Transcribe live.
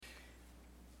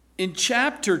In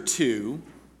chapter 2,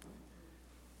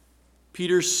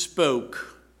 Peter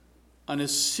spoke on a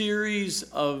series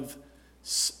of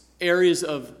areas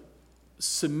of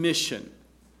submission,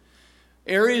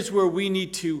 areas where we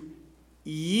need to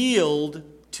yield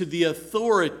to the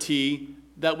authority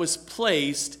that was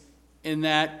placed in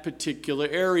that particular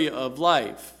area of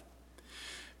life.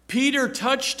 Peter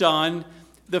touched on,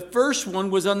 the first one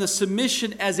was on the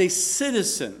submission as a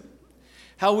citizen,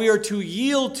 how we are to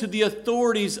yield to the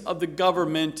authorities of the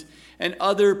government and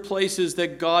other places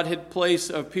that God had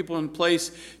placed, of people in place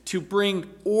to bring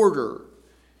order,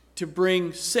 to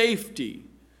bring safety,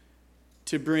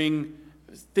 to bring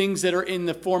things that are in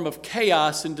the form of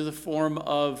chaos into the form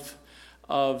of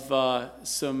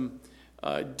some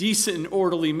decent and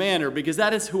orderly manner, because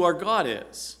that is who our God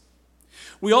is.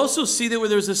 We also see that where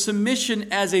there's a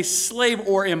submission as a slave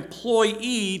or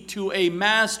employee to a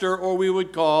master, or we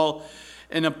would call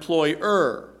an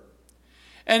employer.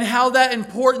 And how that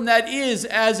important that is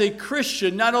as a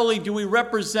Christian. Not only do we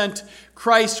represent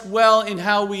Christ well in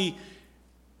how we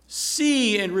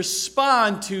see and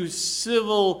respond to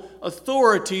civil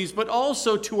authorities, but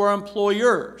also to our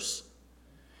employers.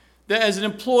 That as an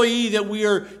employee, that we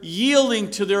are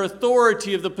yielding to their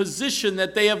authority of the position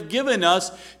that they have given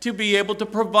us to be able to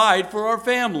provide for our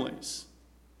families.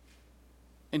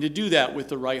 And to do that with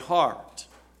the right heart.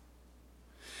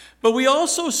 But we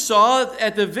also saw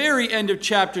at the very end of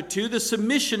chapter 2 the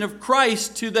submission of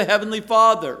Christ to the Heavenly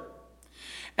Father.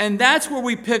 And that's where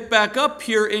we pick back up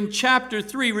here in chapter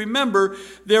 3. Remember,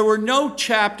 there were no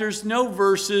chapters, no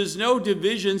verses, no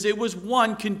divisions. It was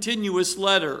one continuous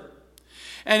letter.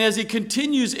 And as he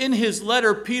continues in his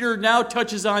letter, Peter now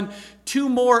touches on two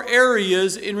more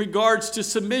areas in regards to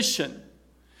submission.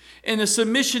 And the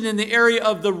submission in the area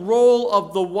of the role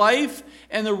of the wife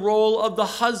and the role of the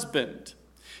husband.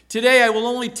 Today I will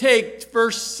only take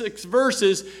first 6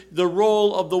 verses, the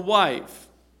role of the wife.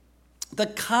 The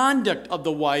conduct of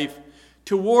the wife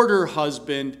toward her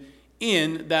husband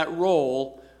in that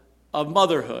role of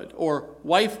motherhood or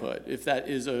wifehood, if that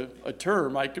is a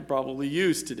term I could probably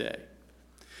use today.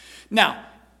 Now,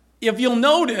 if you'll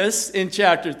notice in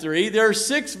chapter 3, there are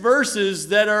 6 verses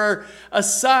that are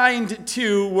assigned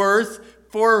to worth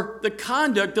for the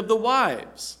conduct of the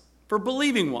wives, for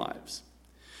believing wives.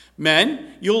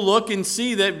 Men, you'll look and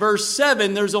see that verse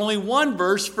 7, there's only one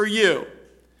verse for you.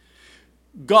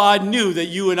 God knew that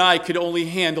you and I could only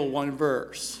handle one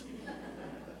verse.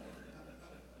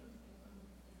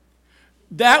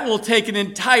 That will take an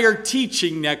entire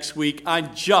teaching next week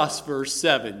on just verse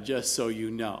 7, just so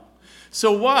you know.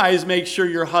 So wives, make sure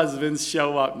your husbands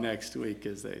show up next week,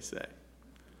 as they say.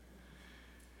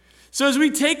 So as we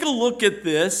take a look at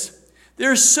this,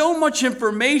 there's so much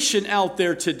information out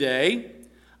there today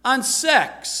on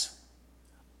sex,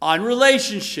 on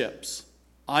relationships,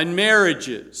 on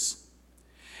marriages.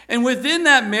 And within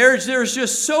that marriage, there's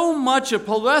just so much, a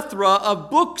plethora of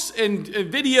books and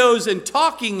videos and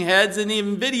talking heads and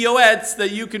even videoettes that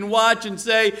you can watch and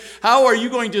say, how are you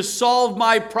going to solve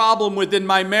my problem within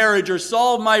my marriage, or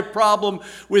solve my problem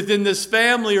within this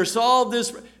family, or solve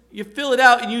this? You fill it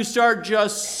out and you start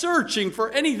just searching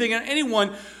for anything and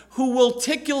anyone who will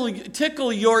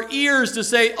tickle your ears to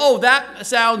say, oh, that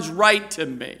sounds right to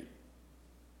me.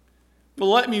 But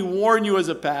let me warn you as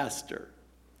a pastor,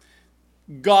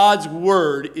 God's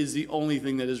word is the only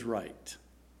thing that is right.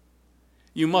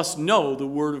 You must know the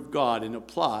word of God and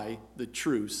apply the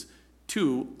truths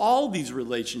to all these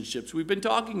relationships we've been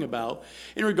talking about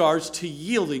in regards to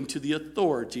yielding to the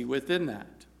authority within that.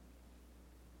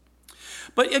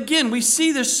 But again, we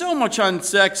see there's so much on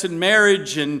sex and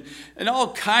marriage and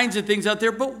all kinds of things out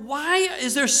there. But why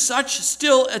is there such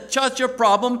a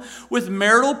problem with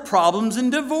marital problems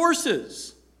and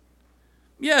divorces?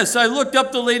 Yes, I looked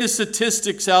up the latest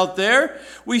statistics out there.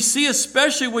 We see,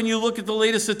 especially when you look at the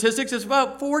latest statistics, it's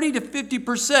about 40 to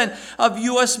 50% of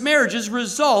U.S. marriages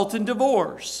result in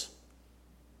divorce.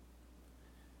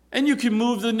 And you can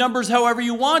move the numbers however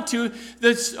you want to.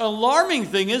 The alarming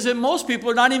thing is that most people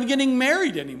are not even getting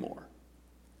married anymore.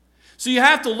 So you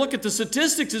have to look at the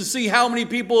statistics and see how many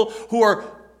people who are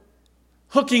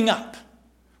hooking up.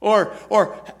 Or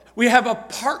we have a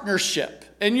partnership.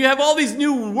 And you have all these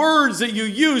new words that you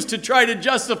use to try to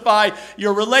justify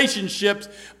your relationships.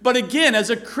 But again, as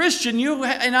a Christian, you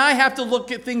and I have to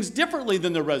look at things differently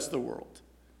than the rest of the world.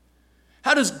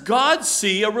 How does God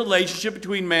see a relationship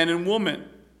between man and woman?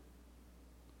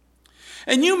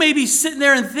 And you may be sitting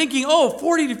there and thinking,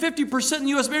 40 to 50% in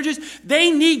U.S. marriages, they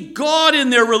need God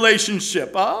in their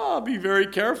relationship. Be very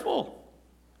careful.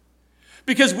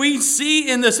 Because we see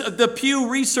in the Pew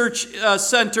Research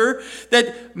Center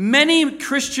that many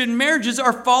Christian marriages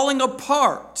are falling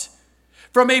apart.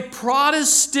 from a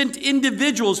Protestant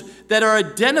individuals that are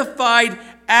identified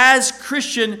as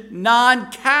Christian,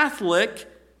 non-Catholic,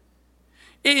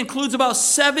 it includes about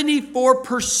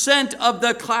 74% of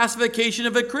the classification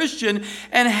of a Christian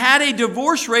and had a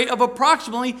divorce rate of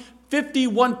approximately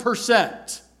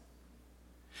 51%.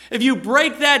 If you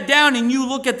break that down and you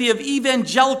look at the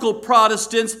evangelical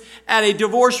Protestants, at a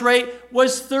divorce rate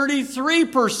was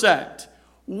 33%.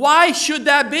 Why should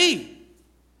that be?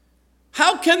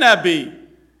 How can that be?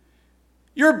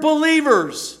 You're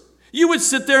believers. You would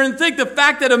sit there and think the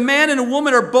fact that a man and a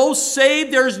woman are both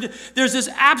saved, there's this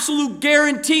absolute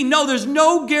guarantee. No, there's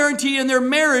no guarantee in their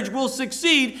marriage will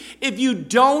succeed if you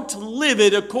don't live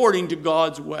it according to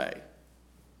God's way.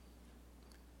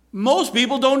 Most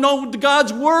people don't know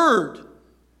God's word.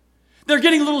 They're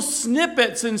getting little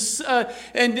snippets and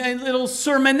little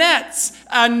sermonettes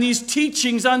on these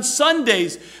teachings on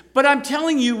Sundays. But I'm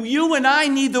telling you, you and I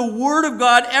need the Word of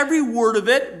God, every word of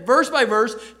it, verse by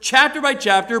verse, chapter by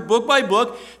chapter, book by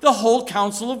book, the whole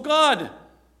counsel of God.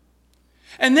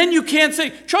 And then you can't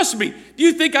say, trust me, do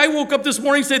you think I woke up this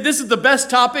morning and said, this is the best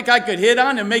topic I could hit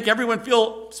on and make everyone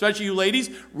feel, especially you ladies,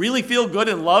 really feel good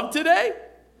and loved today?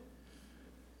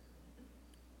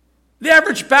 The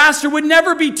average pastor would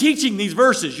never be teaching these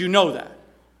verses, you know that.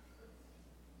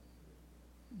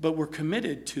 But we're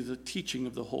committed to the teaching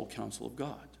of the whole counsel of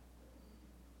God.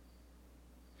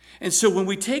 And so when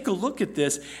we take a look at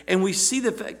this and we see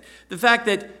the fact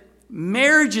that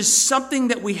marriage is something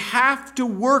that we have to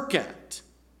work at,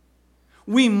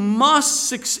 we must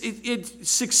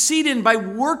succeed in by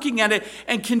working at it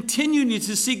and continuing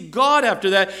to seek God after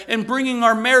that and bringing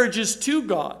our marriages to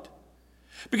God.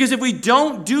 Because if we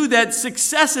don't do that,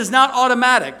 success is not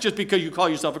automatic just because you call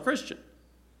yourself a Christian.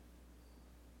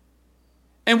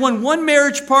 And when one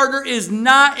marriage partner is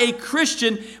not a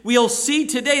Christian, we'll see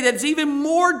today that it's even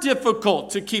more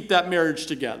difficult to keep that marriage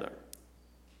together.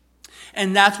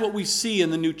 And that's what we see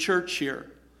in the new church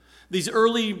here. These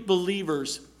early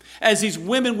believers, as these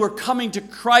women were coming to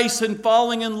Christ and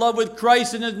falling in love with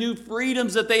Christ and the new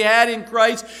freedoms that they had in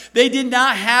Christ, they did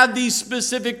not have these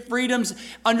specific freedoms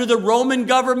under the Roman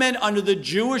government, under the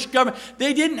Jewish government.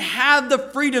 They didn't have the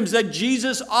freedoms that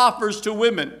Jesus offers to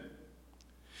women.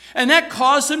 And that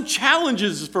caused some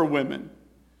challenges for women.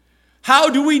 How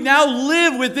do we now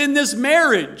live within this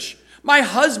marriage? My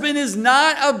husband is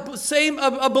not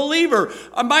a believer.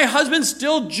 My husband's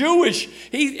still Jewish.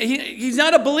 He's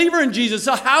not a believer in Jesus.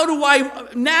 So how do I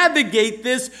navigate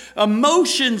this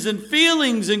emotions and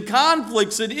feelings and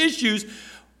conflicts and issues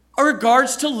in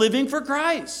regards to living for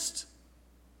Christ?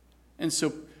 And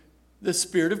so the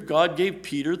Spirit of God gave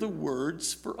Peter the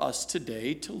words for us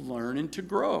today to learn and to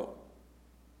grow.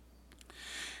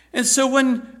 And so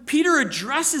when Peter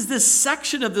addresses this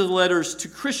section of the letters to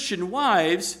Christian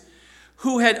wives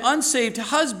who had unsaved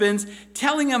husbands,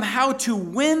 telling them how to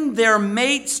win their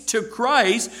mates to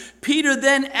Christ, Peter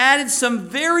then added some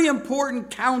very important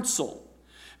counsel,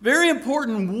 very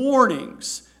important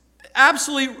warnings,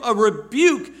 absolutely a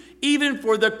rebuke even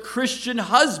for the Christian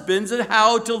husbands and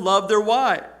how to love their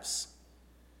wives.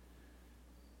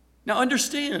 Now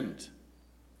understand,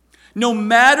 no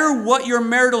matter what your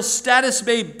marital status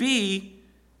may be,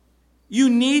 you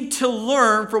need to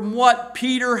learn from what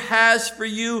Peter has for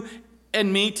you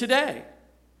and me today.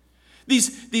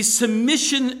 These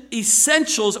submission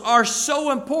essentials are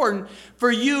so important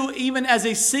for you, even as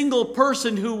a single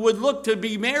person who would look to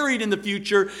be married in the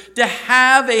future, to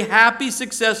have a happy,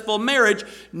 successful marriage.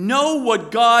 Know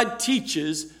what God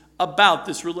teaches about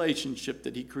this relationship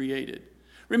that He created.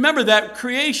 Remember that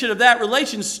creation of that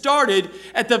relation started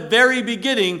at the very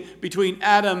beginning between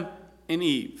Adam and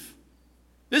Eve.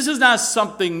 This is not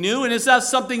something new, and it's not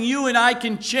something you and I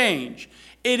can change.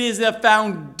 It is a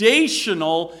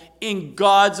foundational in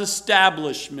God's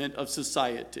establishment of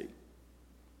society.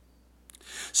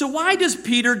 So why does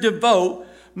Peter devote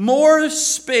more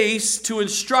space to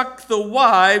instruct the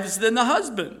wives than the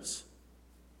husbands?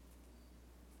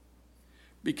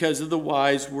 Because of the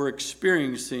wives were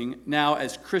experiencing now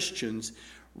as Christians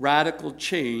radical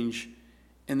change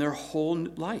in their whole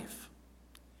life.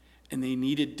 And they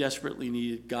desperately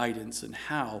needed guidance in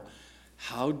how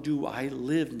do I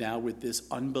live now with this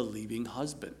unbelieving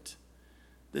husband,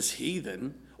 this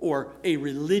heathen, or a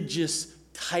religious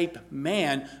type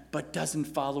man, but doesn't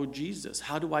follow Jesus?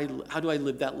 How do I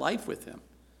live that life with him?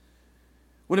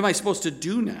 What am I supposed to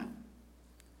do now?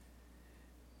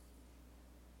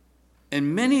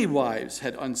 And many wives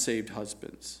had unsaved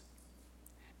husbands,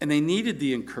 and they needed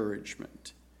the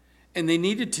encouragement, and they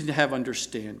needed to have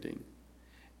understanding,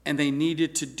 and they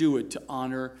needed to do it to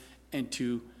honor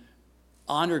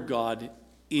God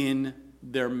in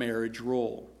their marriage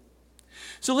role.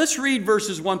 So let's read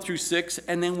verses 1 through 6,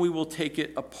 and then we will take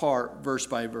it apart verse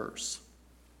by verse.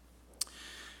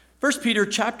 1 Peter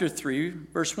chapter 3,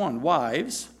 verse 1,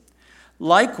 wives,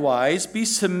 likewise be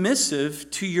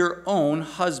submissive to your own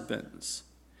husbands,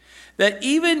 that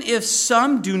even if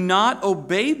some do not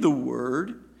obey the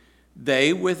word,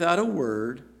 they without a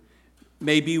word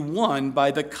may be won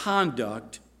by the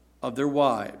conduct of their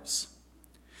wives,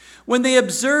 when they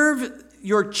observe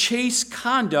your chaste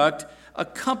conduct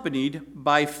accompanied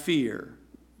by fear.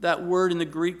 That word in the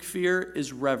Greek, fear,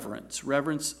 is reverence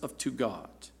to God.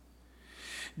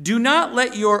 Do not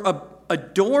let your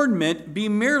adornment be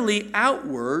merely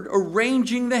outward,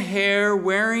 arranging the hair,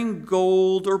 wearing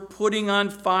gold, or putting on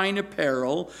fine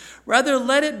apparel. Rather,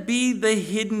 let it be the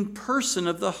hidden person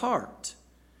of the heart,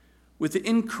 with the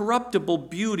incorruptible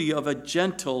beauty of a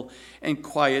gentle and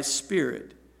quiet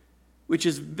spirit, which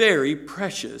is very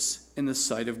precious in the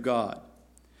sight of God.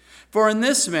 For in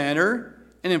this manner,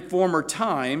 and in former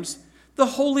times, the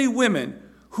holy women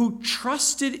who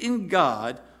trusted in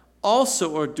God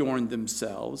also adorned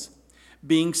themselves,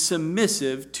 being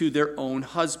submissive to their own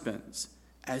husbands,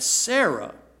 as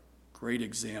Sarah, great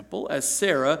example, as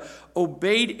Sarah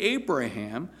obeyed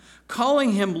Abraham,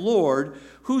 calling him Lord,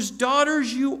 whose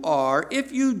daughters you are,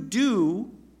 if you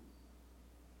do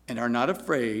and are not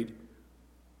afraid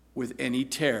with any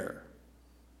terror.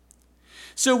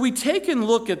 So we take and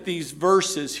look at these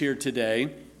verses here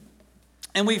today,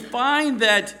 and we find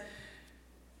that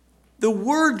the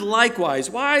word likewise,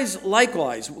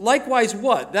 likewise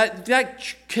what?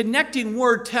 That connecting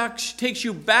word takes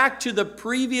you back to the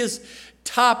previous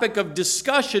topic of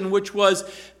discussion, which was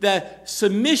the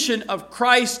submission of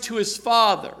Christ to his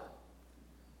Father.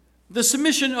 The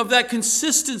submission of that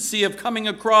consistency of coming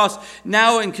across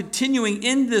now and continuing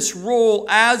in this role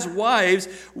as wives.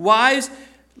 Wives,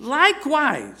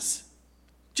 likewise.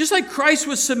 Just like Christ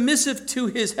was submissive to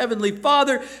his heavenly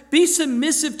Father, be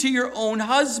submissive to your own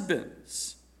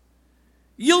husbands.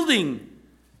 Yielding,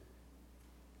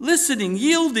 listening,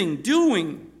 yielding,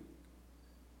 doing.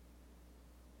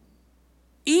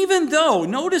 Even though,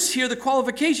 notice here the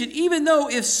qualification, even though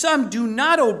if some do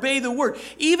not obey the word,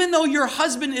 even though your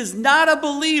husband is not a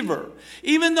believer,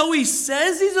 even though he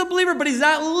says he's a believer, but he's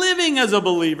not living as a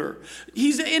believer.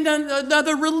 He's in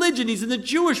another religion. He's in the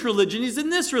Jewish religion. He's in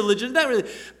this religion, that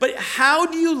religion. But how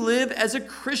do you live as a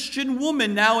Christian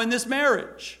woman now in this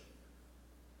marriage?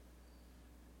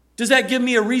 Does that give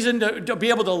me a reason to be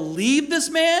able to leave this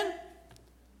man?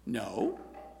 No.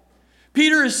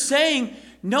 Peter is saying,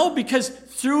 no, because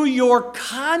through your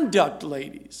conduct,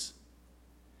 ladies,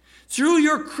 through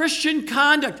your Christian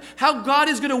conduct, how God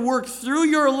is going to work through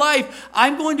your life,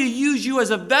 I'm going to use you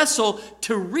as a vessel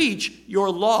to reach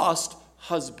your lost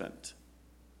husband.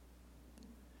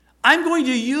 I'm going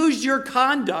to use your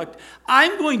conduct.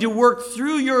 I'm going to work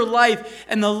through your life,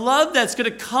 and the love that's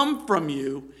going to come from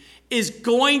you is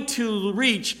going to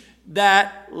reach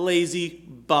that lazy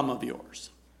bum of yours.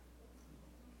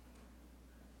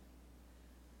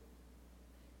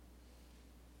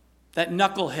 That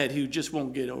knucklehead who just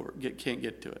won't can't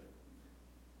get to it.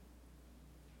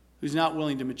 Who's not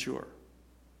willing to mature.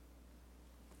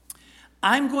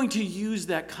 I'm going to use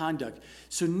that conduct.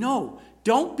 So no,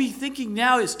 don't be thinking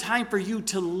now it's time for you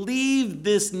to leave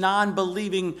this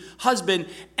non-believing husband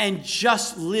and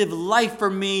just live life for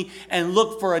me and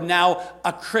look for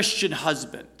a Christian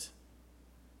husband.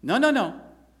 No.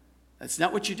 That's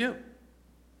not what you do.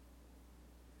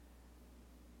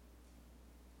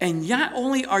 And not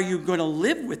only are you going to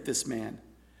live with this man,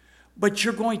 but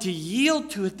you're going to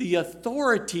yield to the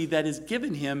authority that is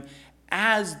given him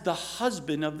as the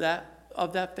husband of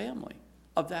that family,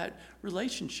 of that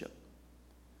relationship.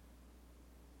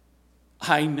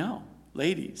 I know,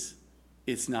 ladies,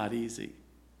 it's not easy.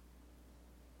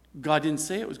 God didn't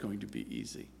say it was going to be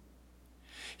easy.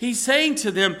 He's saying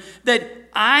to them that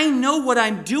I know what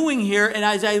I'm doing here, and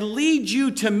as I lead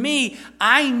you to me,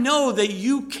 I know that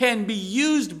you can be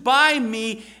used by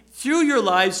me through your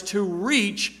lives to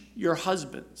reach your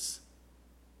husbands.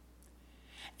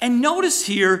 And notice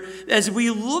here, as we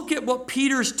look at what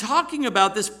Peter's talking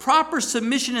about, this proper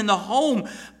submission in the home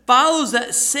follows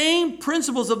that same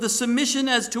principles of the submission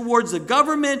as towards the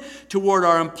government, toward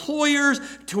our employers,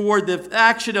 toward the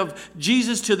action of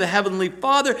Jesus to the Heavenly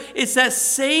Father. It's that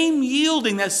same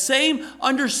yielding, that same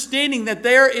understanding that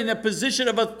they're in a position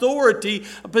of authority,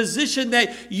 a position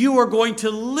that you are going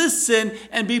to listen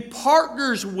and be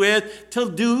partners with to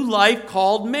do life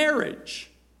called marriage.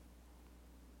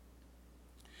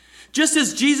 Just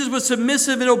as Jesus was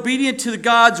submissive and obedient to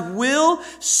God's will,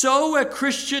 so a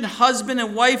Christian husband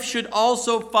and wife should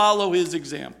also follow his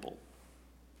example.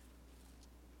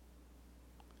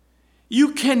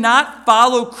 You cannot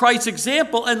follow Christ's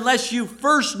example unless you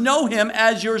first know him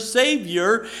as your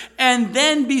Savior and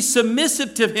then be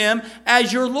submissive to him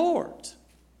as your Lord.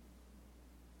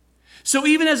 So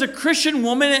even as a Christian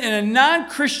woman and a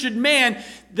non-Christian man,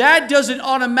 that doesn't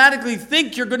automatically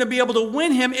think you're going to be able to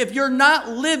win him if you're not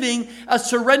living a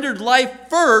surrendered life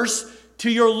first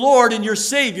to your Lord and your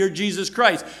Savior, Jesus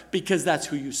Christ, because that's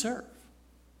who you serve.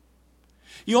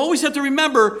 You always have to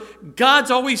remember,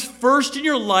 God's always first in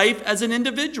your life as an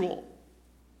individual.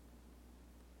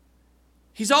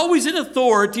 He's always in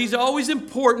authority. He's always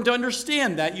important to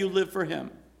understand that you live for him.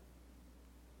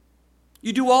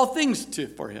 You do all things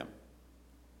for him.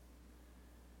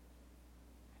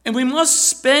 And we must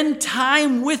spend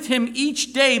time with him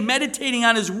each day, meditating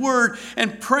on his word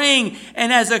and praying.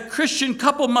 And as a Christian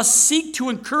couple must seek to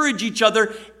encourage each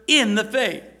other in the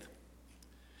faith.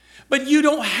 But you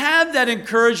don't have that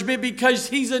encouragement because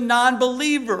he's a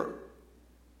non-believer.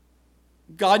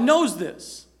 God knows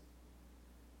this.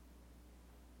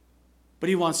 But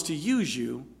he wants to use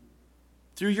you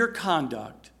through your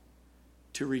conduct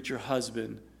to reach your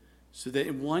husband so that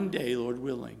in one day, Lord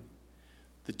willing,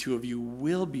 the two of you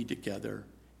will be together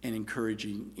and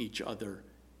encouraging each other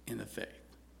in the faith.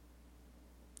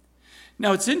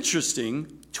 Now, it's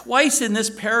interesting. Twice in this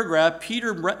paragraph,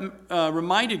 Peter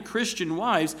reminded Christian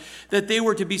wives that they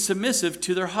were to be submissive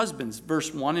to their husbands,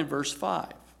 verse 1 and verse 5.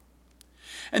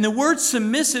 And the word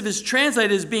submissive is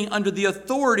translated as being under the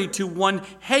authority to one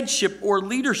headship or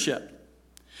leadership.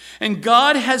 And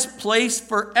God has placed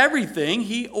for everything,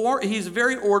 he's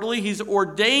very orderly, he's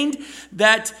ordained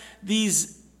that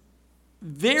these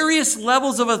various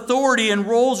levels of authority and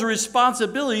roles or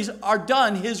responsibilities are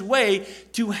done his way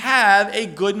to have a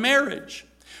good marriage.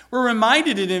 We're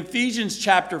reminded in Ephesians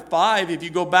chapter 5, if you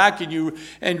go back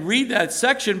and read that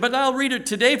section, but I'll read it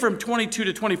today from 22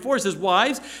 to 24. It says,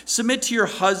 wives, submit to your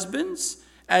husbands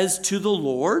as to the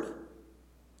Lord.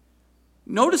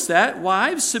 Notice that,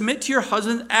 wives, submit to your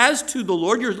husbands as to the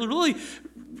Lord.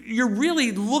 You're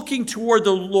really looking toward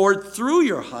the Lord through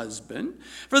your husband.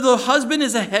 For the husband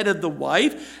is the head of the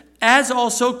wife, as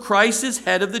also Christ is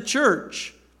head of the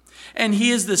church. And he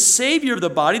is the Savior of the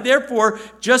body. Therefore,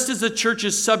 just as the church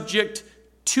is subject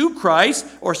to Christ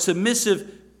or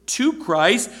submissive to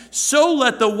Christ, so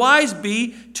let the wives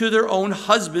be to their own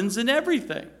husbands in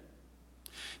everything.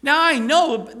 Now, I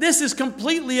know this is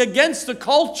completely against the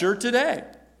culture today.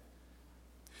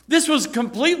 This was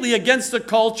completely against the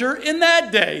culture in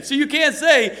that day. So you can't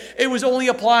say it was only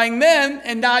applying then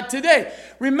and not today.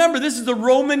 Remember, this is the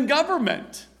Roman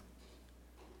government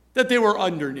that they were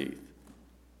underneath.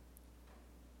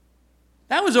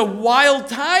 That was a wild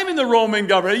time in the Roman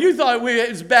government. You thought it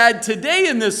was bad today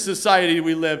in this society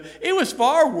we live. It was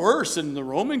far worse in the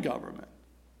Roman government.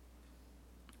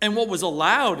 And what was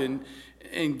allowed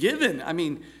and given,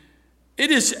 it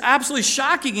is absolutely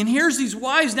shocking. And here's these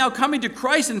wives now coming to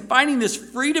Christ and finding this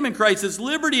freedom in Christ, this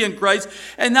liberty in Christ.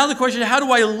 And now the question is, how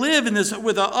do I live in this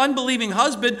with an unbelieving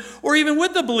husband or even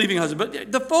with a believing husband?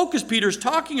 But the focus Peter's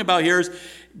talking about here is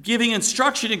giving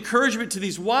instruction, encouragement to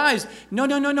these wives. No.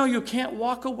 You can't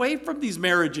walk away from these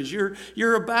marriages.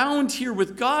 You're bound here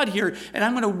with God here. And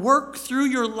I'm going to work through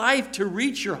your life to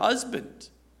reach your husband,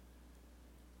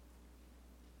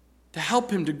 to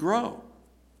help him to grow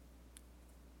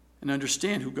and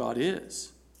understand who God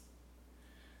is.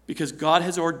 Because God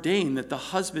has ordained that the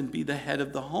husband be the head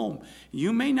of the home.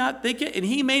 You may not think it, and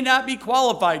he may not be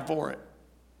qualified for it.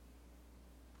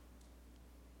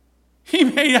 He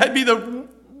may not be the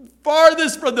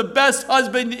farthest from the best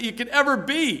husband that you could ever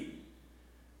be.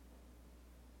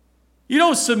 You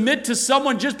don't submit to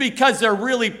someone just because they're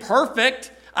really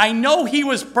perfect. I know he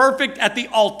was perfect at the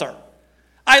altar.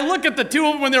 I look at the two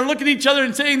of them when they're looking at each other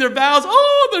and saying their vows.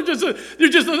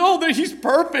 He's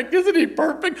perfect. Isn't he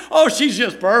perfect? Oh, she's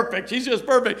just perfect. She's just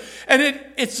perfect. And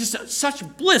it's just such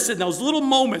bliss in those little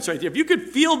moments right there. If you could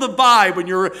feel the vibe when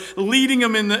you're leading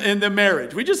them in the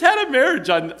marriage. We just had a marriage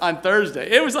on Thursday.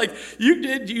 It was like,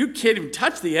 you can't even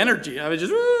touch the energy. I was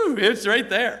just, it's right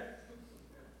there.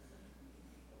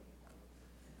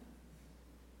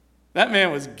 That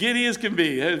man was giddy as can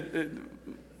be.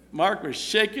 Mark was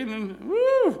shaking, and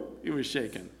he was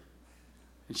shaking.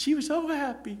 And she was so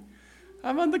happy.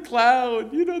 I'm on the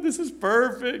cloud. This is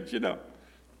perfect,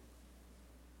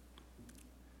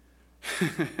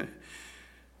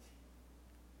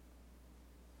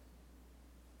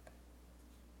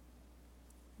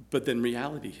 But then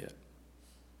reality hit.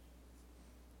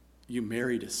 You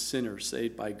married a sinner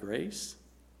saved by grace,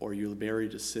 or you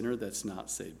married a sinner that's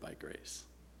not saved by grace.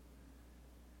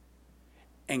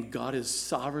 And God is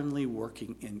sovereignly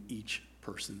working in each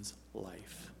person's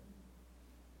life.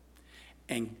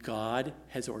 And God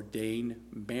has ordained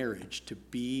marriage to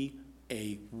be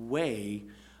a way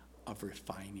of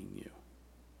refining you.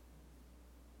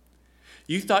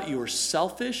 You thought you were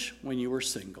selfish when you were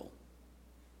single.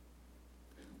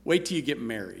 Wait till you get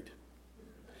married.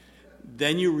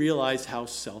 Then you realize how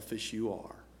selfish you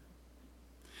are.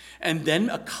 And then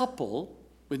a couple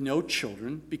with no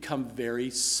children become very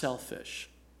selfish.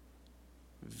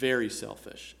 Very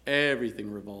selfish. Everything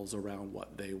revolves around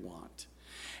what they want.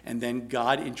 And then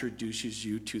God introduces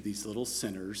you to these little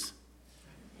sinners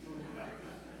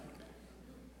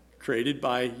created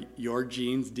by your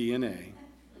genes' DNA.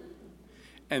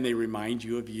 And they remind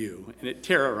you of you. And it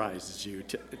terrorizes you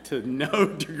to no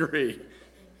degree.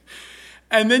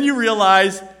 And then you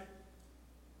realize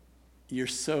you're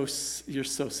so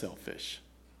selfish.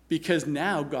 Because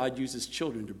now God uses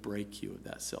children to break you of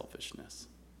that selfishness.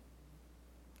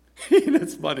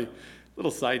 That's funny.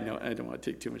 Little side note, I don't want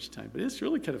to take too much time, but it's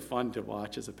really kind of fun to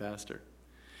watch as a pastor.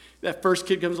 That first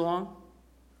kid comes along,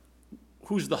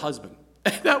 who's the husband?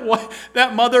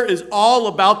 That mother is all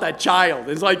about that child.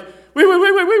 It's like, wait,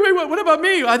 what about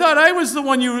me? I thought I was the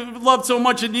one you loved so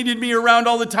much and needed me around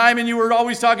all the time and you were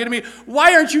always talking to me.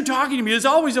 Why aren't you talking to me? It's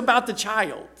always about the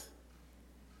child.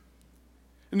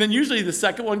 And then usually the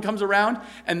second one comes around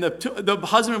and the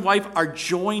husband and wife are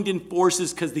joined in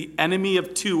forces because the enemy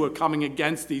of two are coming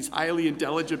against these highly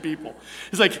intelligent people.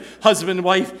 It's like, husband and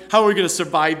wife, how are we going to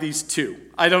survive these two?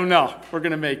 I don't know. We're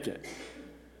going to make it.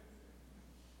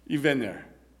 You've been there.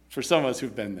 For some of us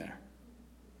who've been there.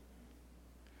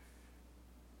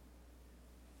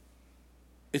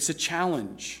 It's a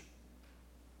challenge.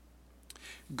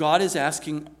 God is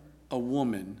asking a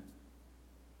woman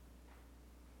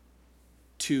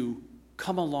to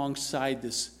come alongside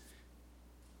this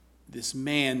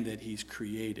man that he's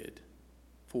created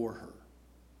for her.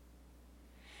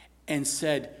 And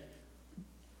said,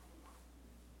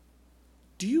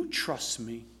 do you trust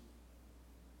me?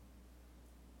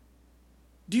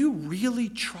 Do you really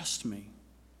trust me?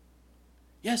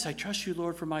 Yes, I trust you,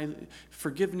 Lord, for my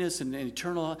forgiveness and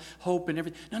eternal hope and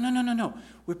everything. No.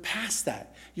 We're past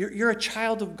that. You're a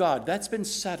child of God. That's been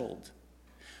settled.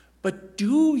 But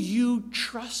do you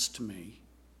trust me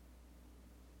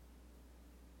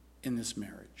in this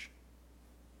marriage?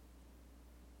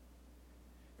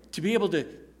 To be able to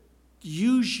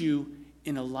use you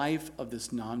in a life of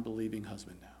this non-believing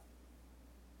husband now.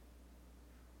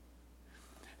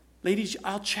 Ladies,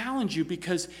 I'll challenge you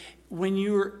because when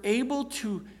you're able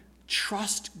to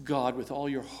trust God with all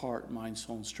your heart, mind,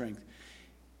 soul, and strength,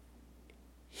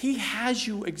 He has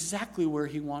you exactly where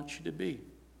He wants you to be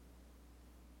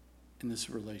in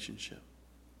this relationship.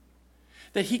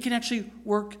 That He can actually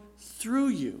work through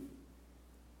you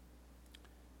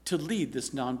to lead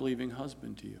this non-believing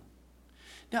husband to you.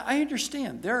 Now, I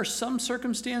understand there are some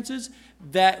circumstances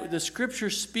that the Scripture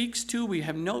speaks to. We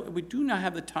do not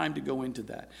have the time to go into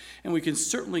that. And we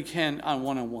certainly can on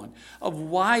one-on-one. Of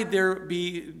why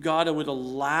God would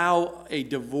allow a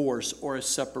divorce or a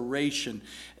separation.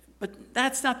 But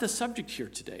that's not the subject here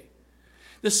today.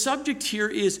 The subject here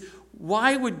is,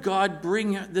 why would God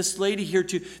bring this lady here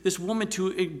this woman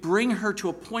to bring her to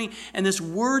a point, and this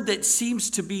word that seems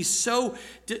to be so,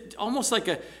 almost like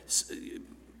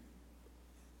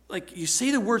you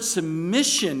say the word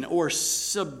submission or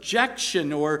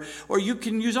subjection, or you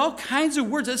can use all kinds of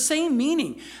words, the same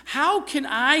meaning. How can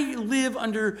I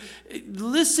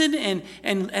listen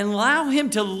and allow Him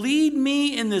to lead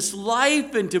me in this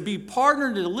life and to be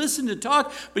partnered, to listen, to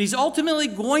talk, but He's ultimately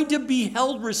going to be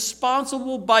held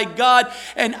responsible by God,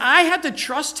 and I have to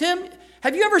trust Him?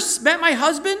 Have you ever met my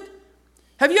husband?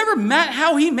 Have you ever met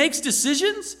how he makes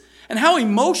decisions? And how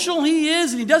emotional he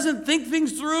is, and he doesn't think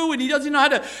things through, and he doesn't know how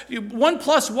to 1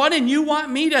 + 1, and you want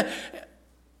me to.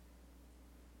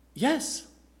 Yes.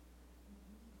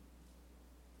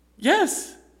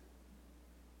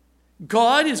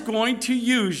 God is going to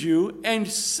use you and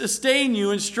sustain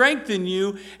you and strengthen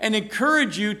you and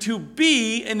encourage you to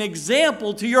be an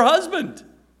example to your husband.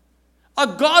 A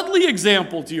godly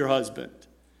example to your husband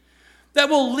that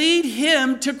will lead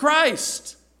him to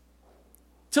Christ.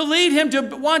 To lead him to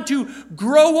want to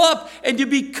grow up and to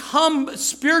become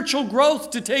spiritual growth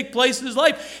to take place in his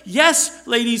life. Yes,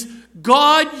 ladies,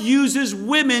 God uses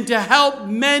women to help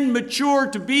men mature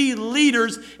to be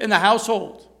leaders in the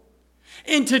household.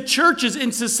 Into churches,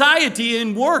 in society,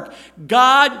 in work.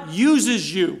 God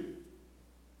uses you.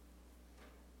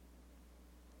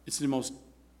 It's the most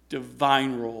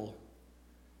divine role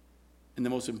and the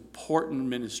most important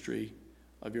ministry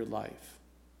of your life.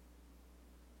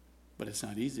 But it's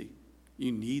not easy.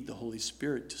 You need the Holy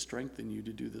Spirit to strengthen you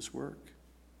to do this work.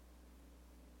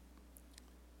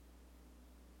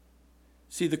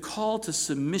 See, the call to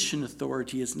submission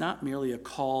authority is not merely a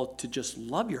call to just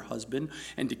love your husband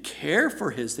and to care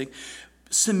for his thing.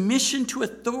 Submission to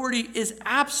authority is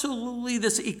absolutely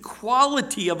this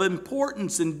equality of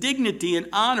importance and dignity and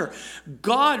honor.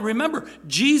 God, remember,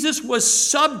 Jesus was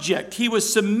subject. He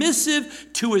was submissive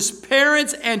to his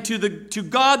parents and to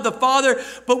God the Father,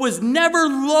 but was never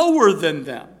lower than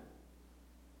them.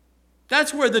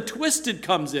 That's where the twisted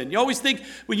comes in. You always think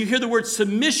when you hear the word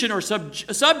submission or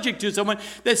subject to someone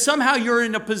that somehow you're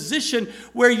in a position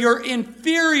where you're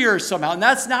inferior somehow, and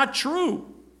that's not true.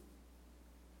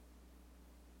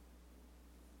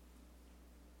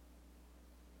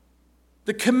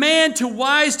 The command to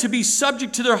wives to be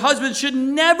subject to their husbands should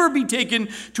never be taken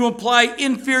to imply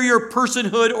inferior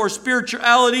personhood or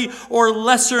spirituality or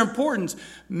lesser importance.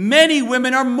 Many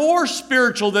women are more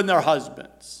spiritual than their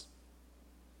husbands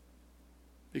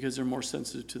because they're more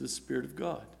sensitive to the Spirit of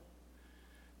God.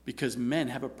 Because men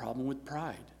have a problem with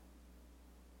pride.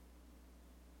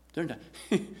 They're not.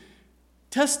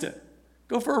 Test it.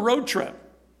 Go for a road trip.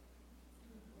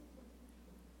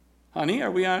 Honey, are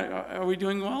we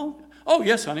doing well? Oh,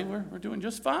 yes, honey, we're doing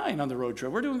just fine on the road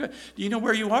trip. We're doing good. Do you know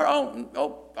where you are?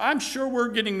 Oh, I'm sure we're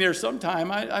getting there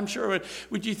sometime. I'm sure.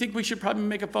 Would you think we should probably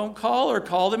make a phone call or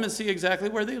call them and see exactly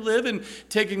where they live and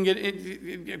take and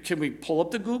get? Can we pull up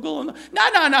the Google? No,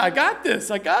 I got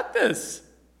this.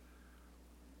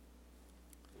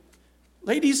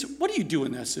 Ladies, what do you do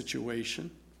in that situation?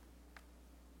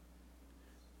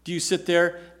 Do you sit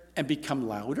there and become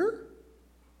louder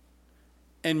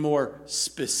and more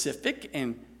specific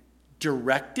and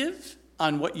directive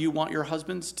on what you want your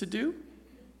husbands to do?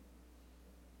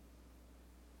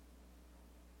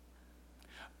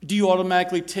 Do you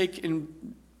automatically take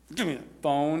and give me a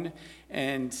phone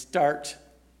and start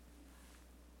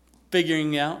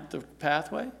figuring out the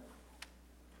pathway?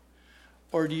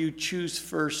 Or do you choose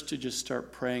first to just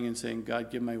start praying and saying,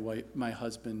 God, give my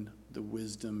husband the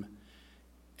wisdom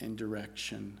and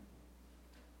direction,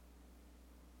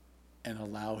 and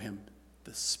allow him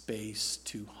the space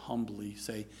to humbly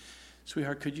say,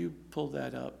 sweetheart, could you pull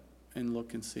that up and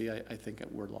look and see? I think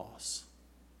we're lost.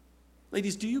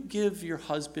 Ladies, do you give your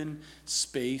husband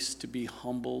space to be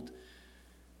humbled,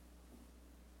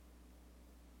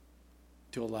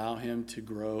 to allow him to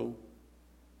grow,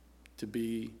 to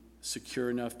be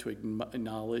secure enough to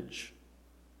acknowledge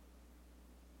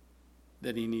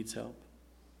that he needs help?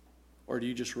 Or do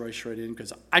you just rush right in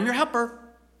because I'm your helper?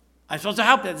 I'm supposed to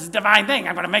help you. This is a divine thing.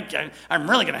 I'm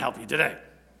really going to help you today.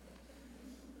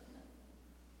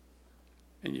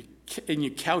 And you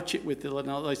couch it with a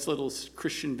nice little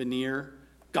Christian veneer.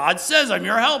 God says I'm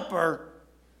your helper.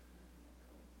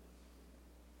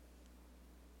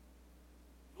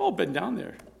 All been down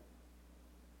there.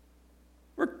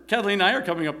 Kathleen and I are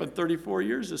coming up on 34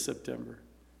 years this September.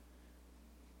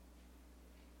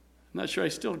 I'm not sure I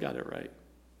still got it right.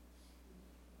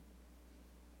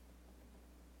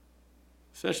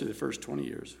 Especially the first 20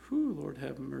 years. Whew, Lord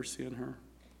have mercy on her.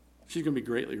 She's going to be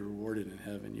greatly rewarded in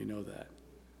heaven. You know that.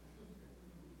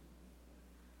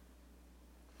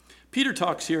 Peter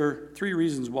talks here 3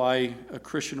 reasons why a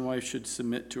Christian wife should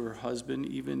submit to her husband,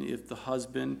 even if the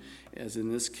husband, as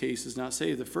in this case, is not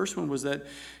saved. The first one was that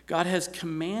God has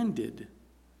commanded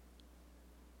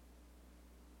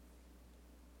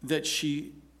that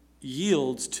she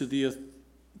yields to the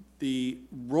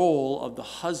role of the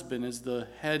husband as the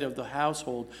head of the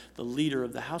household, the leader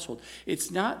of the household.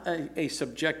 It's not a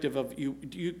subjective of you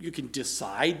can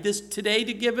decide this today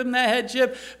to give him that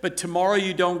headship, but tomorrow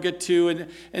you don't get to,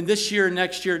 and this year,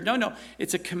 next year. No.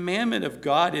 It's a commandment of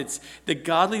God. It's the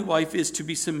godly wife is to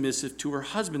be submissive to her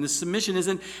husband. This submission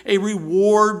isn't a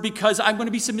reward because I'm going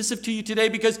to be submissive to you today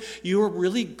because you were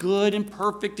really good and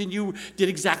perfect and you did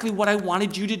exactly what I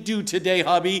wanted you to do today,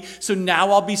 hubby, so now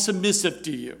I'll be submissive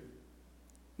to you.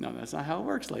 No, that's not how it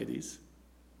works, ladies.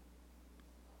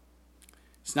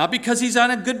 It's not because he's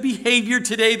on a good behavior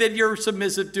today that you're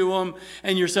submissive to him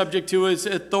and you're subject to his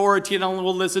authority and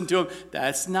will listen to him.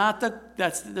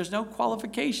 There's no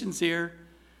qualifications here.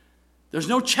 There's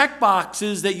no check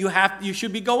boxes that you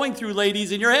should be going through,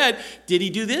 ladies, in your head. Did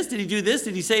he do this? Did he do this?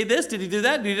 Did he say this? Did he do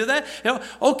that? Did he do that?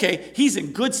 Okay, he's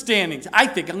in good standings. I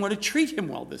think I'm going to treat him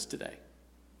well this today.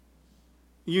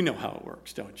 You know how it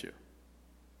works, don't you?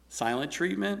 Silent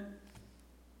treatment,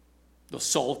 the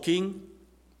sulking,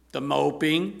 the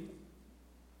moping.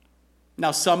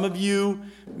 Now, some of you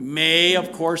may,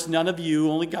 of course, none of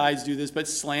you, only guys do this, but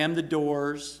slam the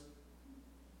doors,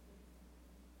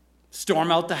 storm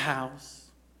out the house,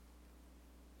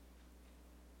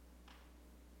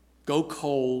 go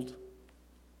cold.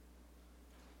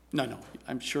 No,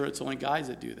 I'm sure it's only guys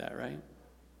that do that, right?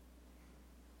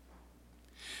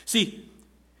 See,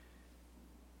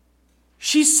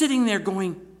 she's sitting there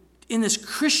going, in this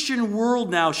Christian world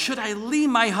now, should I leave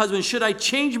my husband? Should I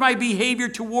change my behavior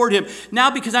toward him?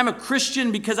 Now because I'm a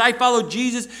Christian, because I follow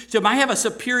Jesus, so I have a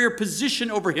superior position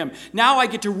over him. Now I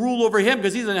get to rule over him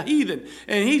because he's a heathen.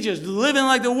 And he's just living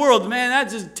like the world. Man,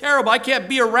 that's just terrible. I can't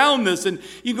be around this. And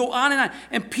you go on and on.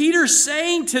 And Peter's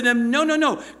saying to them,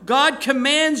 no. God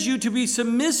commands you to be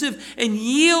submissive and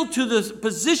yield to the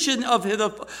position of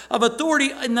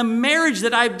authority in the marriage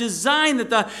that I've designed, that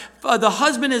the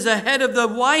husband is ahead of the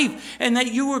wife, and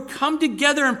that you will come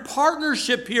together in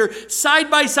partnership here,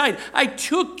 side by side. I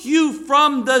took you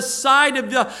from the side of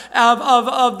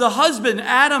the husband,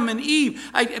 Adam and Eve,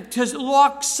 to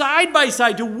walk side by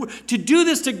side, to do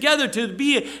this together, to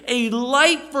be a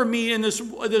light for me in this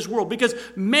world. Because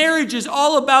marriage is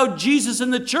all about Jesus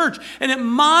and the church, and it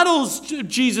models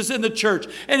Jesus in the church,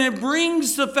 and it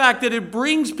brings the fact that it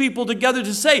brings people together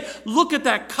to say, look at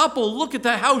that couple, look at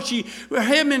how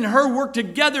him and her work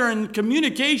together in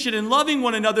communication and loving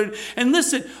one another. And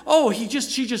listen,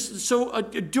 she just so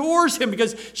adores him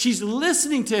because she's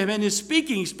listening to him and is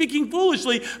speaking. He's speaking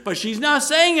foolishly, but she's not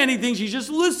saying anything. She's just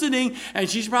listening, and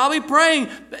she's probably praying.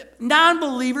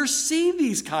 Non-believers see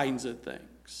these kinds of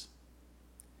things.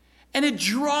 And it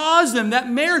draws them, that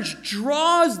marriage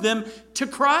draws them to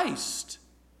Christ.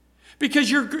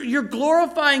 Because you're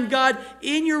glorifying God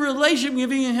in your relationship,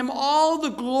 giving him all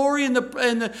the glory and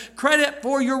the credit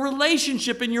for your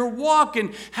relationship and your walk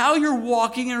and how you're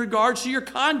walking in regards to your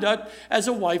conduct as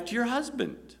a wife to your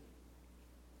husband.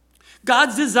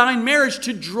 God's designed marriage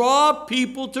to draw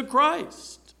people to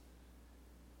Christ.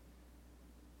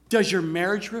 Does your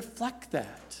marriage reflect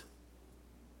that?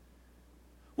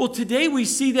 Well, today we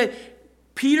see that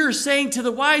Peter is saying to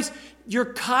the wives, your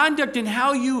conduct and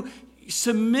how you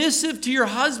submissive to your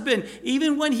husband,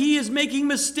 even when he is making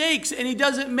mistakes, and he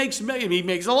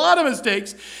makes a lot of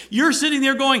mistakes. You're sitting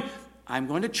there going, I'm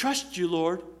going to trust you,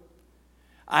 Lord.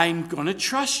 I'm going to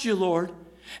trust you, Lord.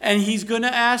 And he's going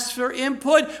to ask for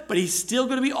input, but he's still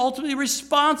going to be ultimately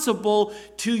responsible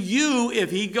to you if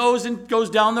he goes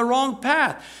down the wrong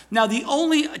path. Now, the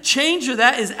only change to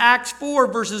that is Acts 4,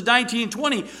 verses 19 and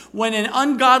 20. When an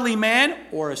ungodly man,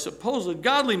 or a supposed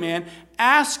godly man,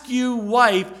 asks you,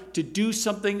 wife, to do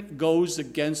something that goes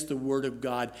against the word of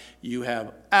God, you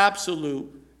have absolute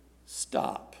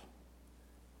stop.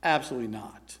 Absolutely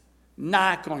not.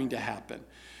 Not going to happen.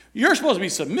 You're supposed to be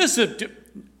submissive to...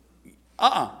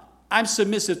 I'm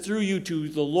submissive through you to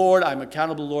the Lord. I'm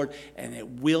accountable to the Lord, and it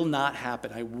will not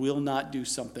happen. I will not do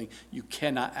something. You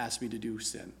cannot ask me to do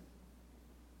sin.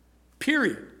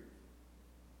 Period.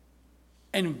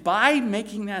 And by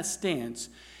making that stance,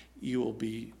 you will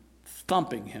be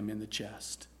thumping him in the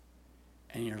chest.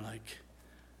 And you're like,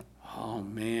 oh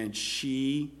man,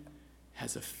 she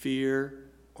has a fear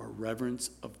or reverence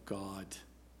of God,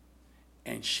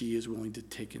 and she is willing to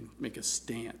take and make a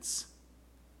stance.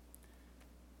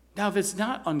 Now, if it's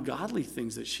not ungodly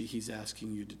things that he's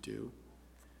asking you to do,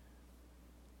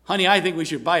 honey, I think we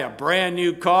should buy a brand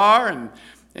new car,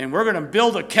 and we're going to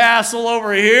build a castle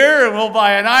over here, and we'll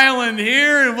buy an island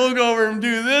here, and we'll go over and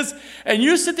do this. And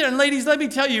you sit there, and ladies, let me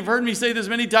tell you, you've heard me say this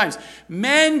many times.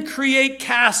 Men create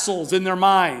castles in their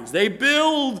minds. They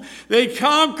build, they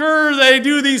conquer, they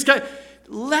do these kinds.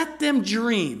 Let them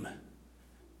dream.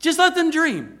 Just let them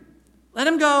dream. Let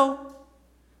them go.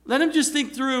 Let them just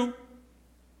think through.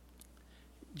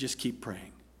 Just keep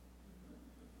praying.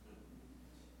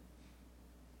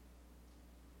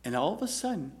 And all of a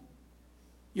sudden,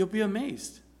 you'll be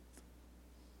amazed.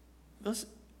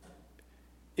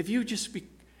 If you just be,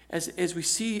 as we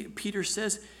see Peter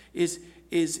says, is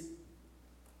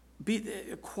be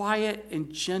a quiet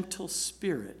and gentle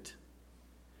spirit.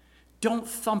 Don't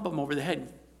thump them over the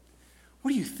head.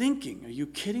 What are you thinking? Are you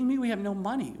kidding me? We have no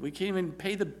money. We can't even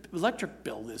pay the electric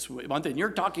bill this month. And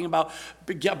you're talking about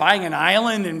buying an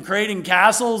island and creating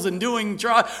castles and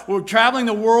we're traveling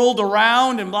the world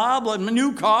around and blah, blah,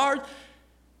 new cars.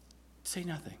 Say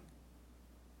nothing.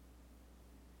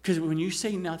 Because when you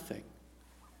say nothing,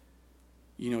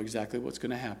 you know exactly what's going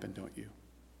to happen, don't you?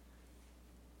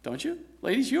 Don't you?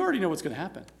 Ladies, you already know what's going to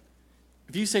happen.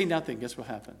 If you say nothing, guess what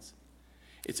happens?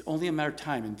 It's only a matter of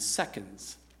time, in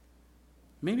seconds.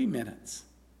 Maybe minutes.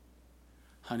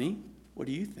 Honey, what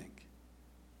do you think?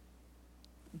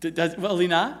 Will he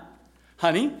not?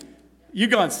 Honey,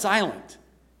 you've gone silent.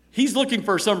 He's looking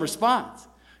for some response.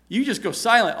 You just go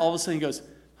silent. All of a sudden he goes,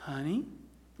 honey,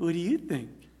 what do you think?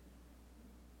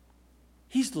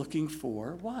 He's looking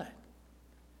for what?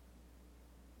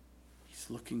 He's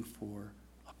looking for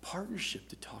a partnership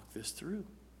to talk this through.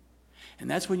 And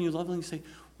that's when you lovingly say,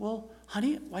 Well,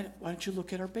 honey, why don't you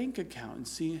look at our bank account and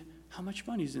see how much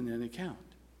money's in that account?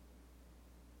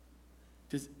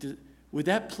 Would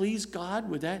that please God?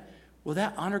 Will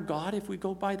that honor God if we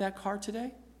go buy that car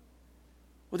today?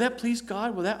 Will that please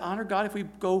God? Will that honor God if we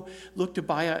go look to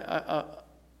buy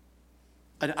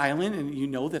an island and you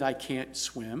know that I can't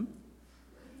swim?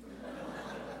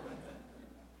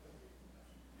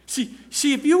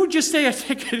 See, if you would just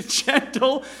take a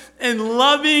gentle and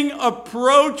loving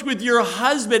approach with your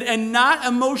husband and not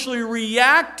emotionally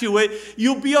react to it,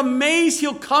 you'll be amazed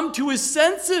he'll come to his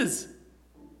senses.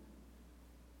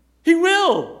 He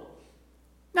will.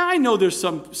 Now, I know there's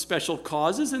some special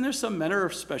causes, and there's some men are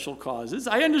special causes.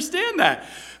 I understand that.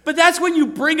 But that's when you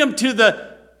bring them to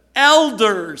the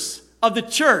elders of the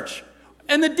church.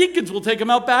 And the deacons will take them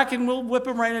out back and we'll whip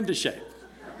them right into shape.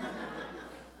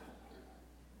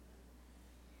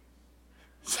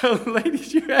 So,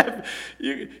 ladies, you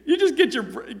just get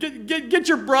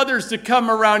your brothers to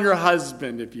come around your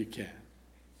husband if you can.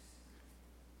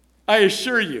 I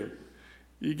assure you,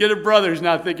 you get a brother who's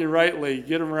not thinking rightly,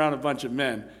 get him around a bunch of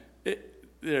men.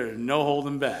 There's no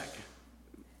holding back.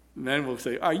 Men will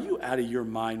say, "Are you out of your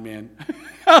mind, man?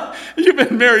 You've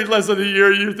been married less than a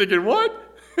year. You're thinking, what?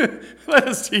 Let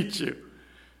us teach you."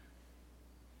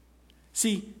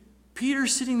 See,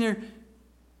 Peter's sitting there.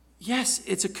 Yes,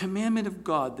 it's a commandment of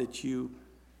God that you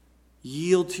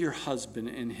yield to your husband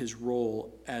in his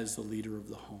role as the leader of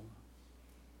the home.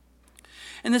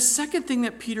 And the second thing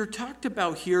that Peter talked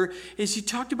about here is he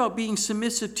talked about being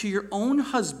submissive to your own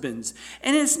husbands.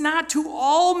 And it's not to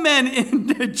all men in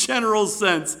the general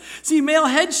sense. See, male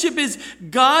headship is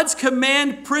God's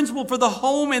command principle for the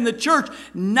home and the church,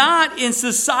 not in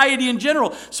society in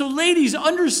general. So ladies,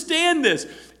 understand this.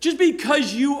 Just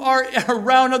because you are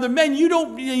around other men, you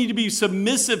don't need to be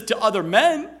submissive to other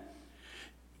men.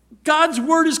 God's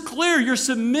word is clear. You're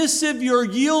submissive. You're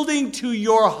yielding to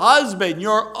your husband,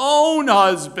 your own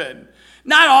husband.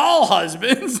 Not all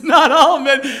husbands, not all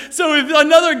men. So if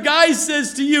another guy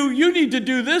says to you, "You need to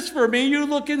do this for me," you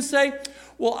look and say,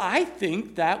 "Well, I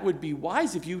think that would be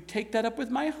wise if you take that up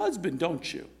with my husband,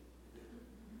 don't you?"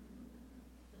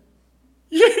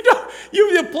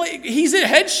 He's a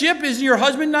headship. Is your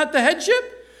husband not the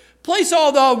headship? Place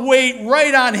all the weight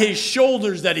right on his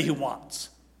shoulders that he wants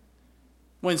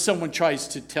when someone tries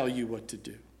to tell you what to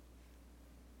do.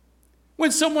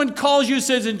 When someone calls you,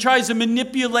 says, and tries to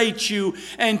manipulate you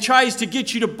and tries to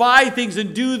get you to buy things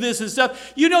and do this and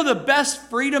stuff, you know the best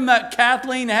freedom that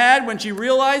Kathleen had when she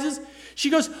realizes? She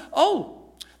goes, "Oh,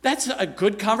 that's a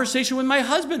good conversation with my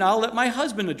husband. I'll let my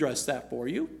husband address that for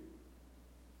you."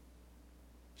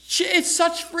 It's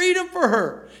such freedom for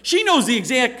her. She knows the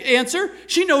exact answer.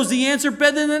 She knows the answer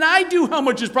better than I do, how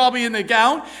much is probably in the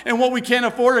account and what we can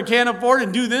afford or can't afford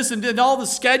and do this and all the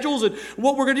schedules and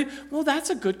what we're going to do. Well, that's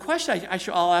a good question.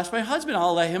 I'll ask my husband.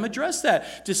 I'll let him address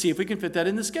that to see if we can fit that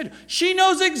in the schedule. She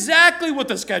knows exactly what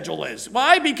the schedule is.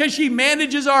 Why? Because she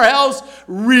manages our house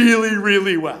really,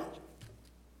 really well.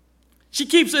 She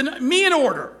keeps me in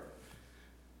order.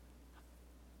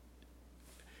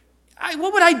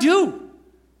 What would I do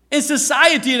in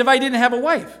society if I didn't have a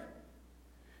wife?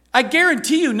 I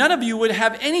guarantee you none of you would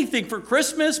have anything for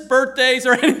Christmas, birthdays,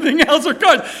 or anything else or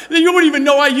cards. You wouldn't even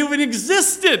know I even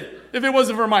existed if it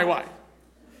wasn't for my wife.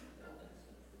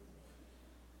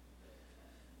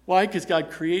 Why? Because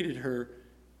God created her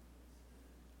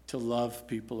to love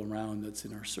people around that's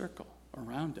in our circle,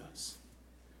 around us.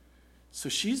 So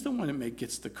she's the one that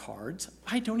gets the cards.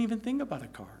 I don't even think about a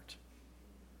card.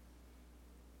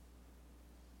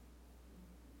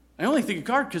 I only think of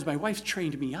card because my wife's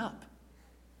trained me up.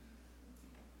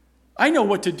 I know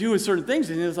what to do with certain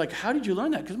things. And it's like, how did you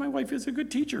learn that? Because my wife is a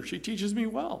good teacher. She teaches me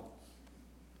well.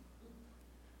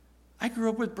 I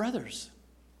grew up with brothers.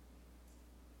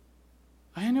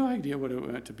 I had no idea what it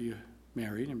meant to be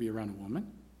married and be around a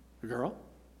woman, a girl.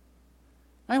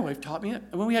 My wife taught me it.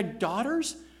 And when we had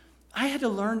daughters, I had to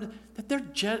learn that they're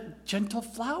gentle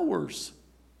flowers.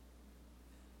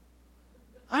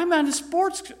 I'm on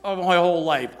sports my whole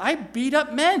life. I beat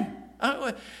up men.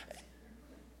 And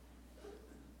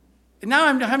now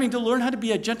I'm having to learn how to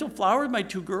be a gentle flower with my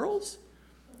two girls.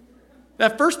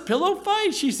 That first pillow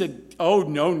fight, she said, "Oh,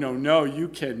 no, you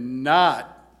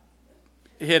cannot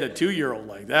hit a 2-year-old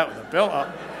like that with a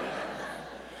pillow."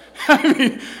 I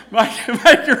mean,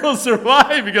 my girls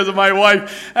survived because of my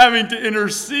wife having to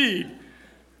intercede.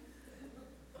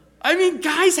 I mean,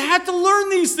 guys had to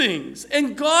learn these things.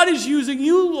 And God is using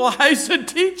you wives to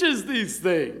teach us these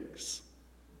things.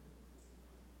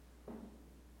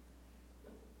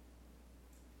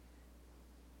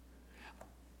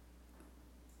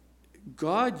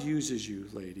 God uses you,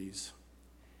 ladies,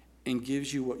 and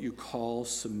gives you what you call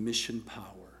submission power.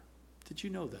 Did you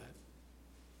know that?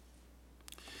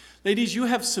 Ladies, you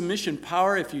have submission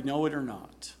power if you know it or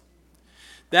not.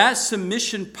 That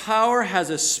submission power has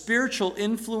a spiritual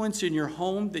influence in your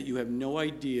home that you have no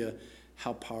idea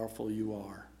how powerful you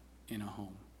are in a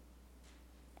home.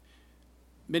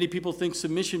 Many people think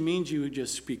submission means you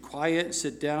just be quiet,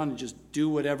 sit down, and just do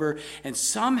whatever. And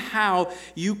somehow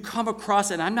you come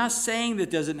across, and I'm not saying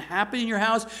that doesn't happen in your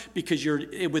house because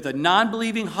you're with a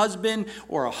non-believing husband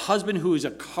or a husband who is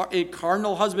a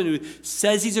cardinal husband who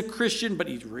says he's a Christian, but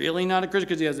he's really not a Christian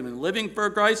because he hasn't been living for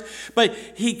Christ. But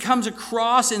he comes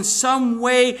across in some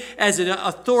way as an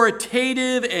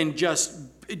authoritative and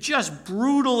just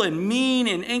brutal and mean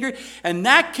and angry. And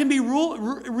that can be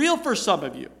real for some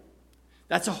of you.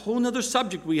 That's a whole other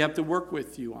subject we have to work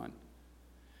with you on.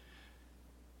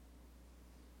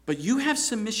 But you have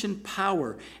submission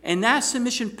power. And that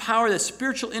submission power, that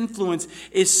spiritual influence,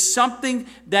 is something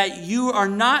that you are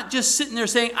not just sitting there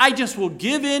saying, I just will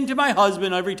give in to my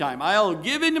husband every time. I'll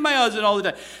give in to my husband all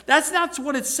the time. That's not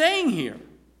what it's saying here.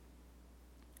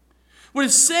 What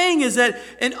it's saying is that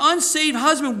an unsaved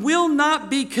husband will not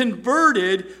be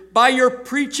converted by your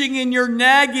preaching and your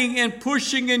nagging and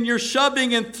pushing and your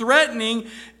shoving and threatening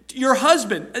your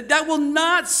husband. That will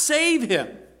not save him.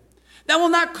 That will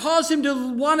not cause him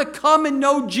to want to come and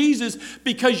know Jesus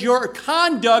because your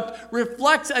conduct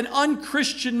reflects an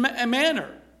unchristian manner.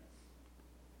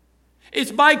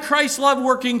 It's by Christ's love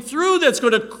working through that's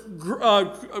going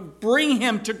to bring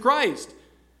him to Christ.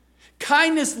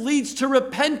 Kindness leads to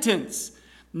repentance,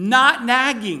 not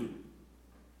nagging,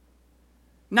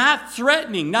 not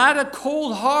threatening, not a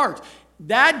cold heart.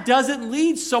 That doesn't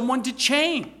lead someone to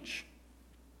change.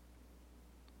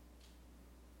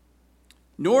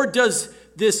 Nor does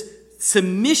this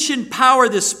submission power,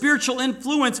 this spiritual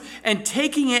influence, and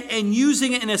taking it and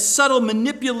using it in a subtle,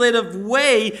 manipulative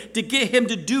way to get him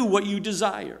to do what you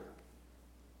desire.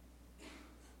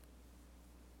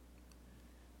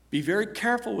 Be very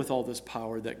careful with all this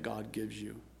power that God gives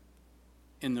you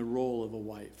in the role of a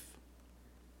wife.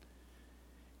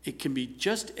 It can be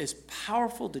just as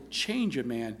powerful to change a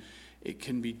man. It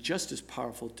can be just as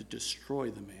powerful to destroy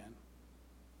the man.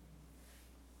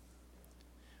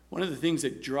 One of the things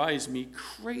that drives me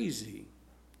crazy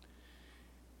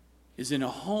is in a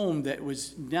home that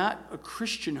was not a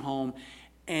Christian home,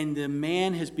 and the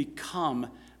man has become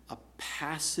a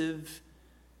passive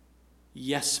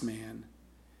yes man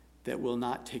that will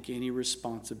not take any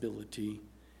responsibility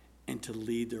and to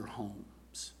lead their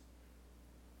homes.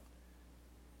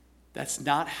 That's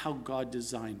not how God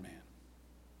designed man.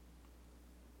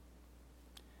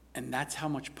 And that's how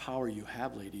much power you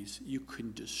have, ladies. You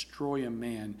can destroy a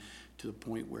man to the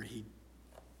point where he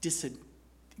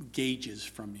disengages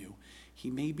from you. He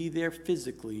may be there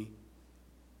physically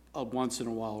once in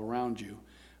a while around you,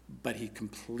 but he's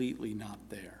completely not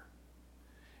there.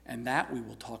 And that we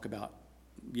will talk about,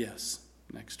 yes,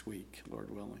 next week,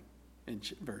 Lord willing, in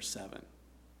verse 7.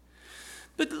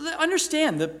 But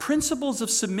understand, the principles of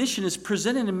submission is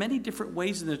presented in many different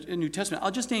ways in the New Testament.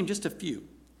 I'll just name just a few.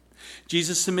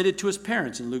 Jesus submitted to his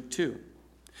parents in Luke 2.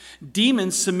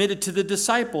 Demons submitted to the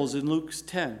disciples in Luke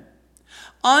 10.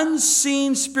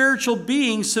 Unseen spiritual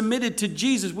beings submitted to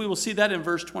Jesus. We will see that in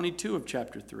verse 22 of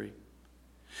chapter 3.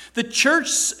 The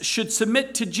church should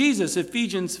submit to Jesus,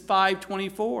 Ephesians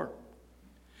 5:24.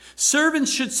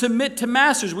 Servants should submit to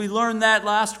masters. We learned that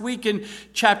last week in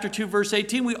chapter 2, verse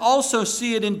 18. We also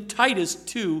see it in Titus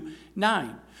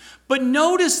 2:9. But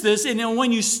notice this, and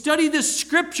when you study the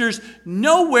scriptures,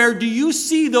 nowhere do you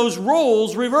see those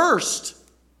roles reversed.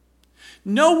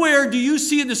 Nowhere do you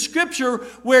see in the scripture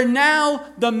where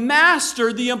now the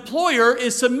master, the employer,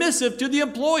 is submissive to the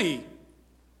employee.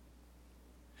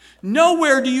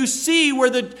 Nowhere do you see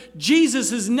where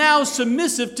Jesus is now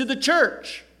submissive to the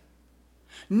church.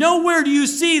 Nowhere do you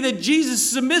see that Jesus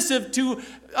is submissive to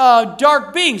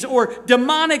dark beings or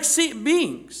demonic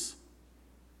beings.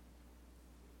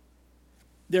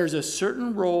 There's a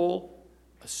certain role,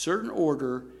 a certain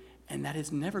order, and that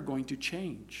is never going to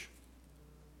change.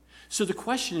 So the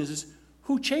question is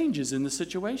who changes in the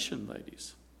situation,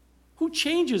 ladies? Who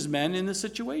changes men in the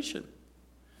situation?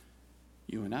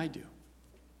 You and I do.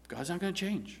 God's not going to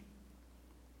change.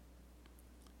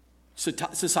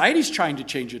 Society's trying to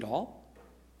change it all.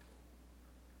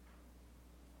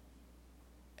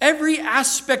 Every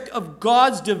aspect of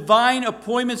God's divine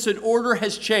appointments and order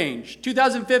has changed.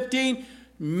 2015,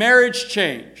 marriage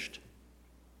changed.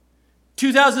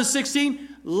 2016,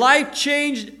 life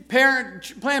changed.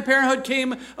 Planned Parenthood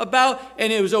came about,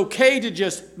 and it was okay to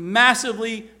just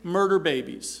massively murder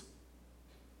babies.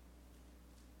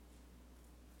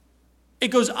 It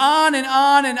goes on and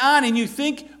on and on. And you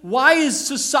think, why is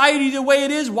society the way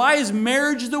it is? Why is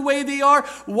marriage the way they are?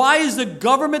 Why is the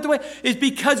government the way? It's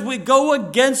because we go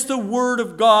against the Word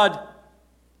of God.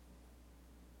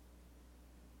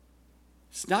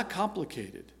 It's not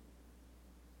complicated.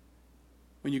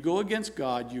 When you go against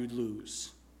God, you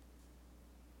lose.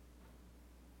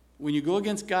 When you go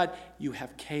against God, you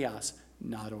have chaos,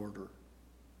 not order.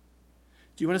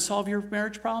 Do you want to solve your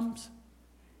marriage problems?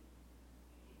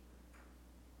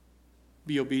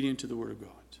 Be obedient to the Word of God.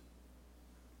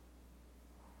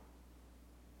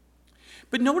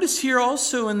 But notice here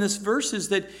also in this verse is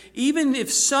that even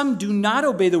if some do not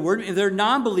obey the Word, if they're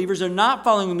non-believers, they're not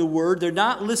following the Word, they're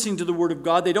not listening to the Word of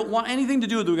God, they don't want anything to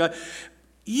do with the Word of God,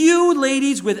 you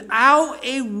ladies without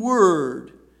a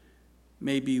word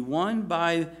may be won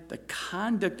by the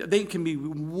conduct, they can be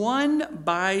won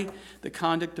by the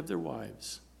conduct of their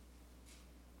wives.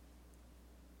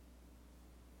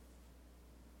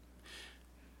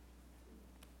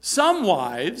 Some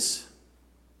wives,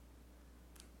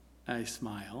 I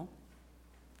smile,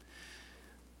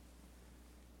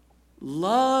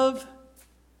 love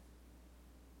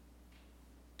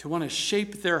to want to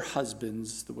shape their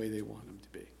husbands the way they want them to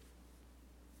be.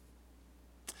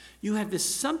 You have this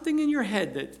something in your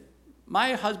head that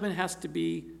my husband has to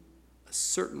be a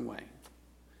certain way,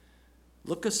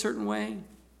 look a certain way,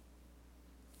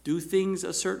 do things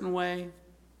a certain way.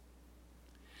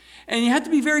 And you have to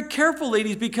be very careful,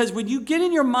 ladies, because when you get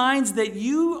in your minds that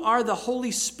you are the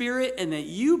Holy Spirit and that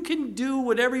you can do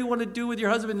whatever you want to do with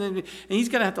your husband, and he's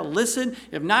going to have to listen.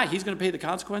 If not, he's going to pay the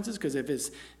consequences, because if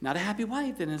it's not a happy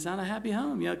wife, then it's not a happy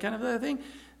home, kind of thing.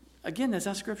 Again, that's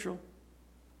not scriptural.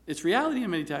 It's reality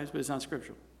many times, but it's not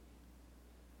scriptural.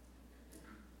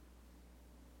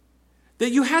 That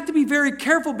you have to be very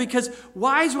careful, because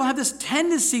wives will have this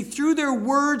tendency through their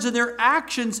words and their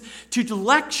actions to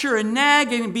lecture and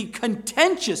nag and be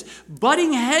contentious,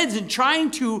 butting heads and trying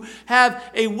to have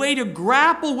a way to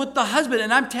grapple with the husband.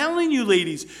 And I'm telling you,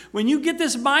 ladies, when you get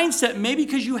this mindset, maybe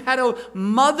because you had a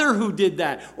mother who did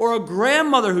that, or a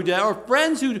grandmother who did that, or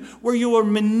friends where you were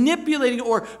manipulating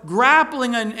or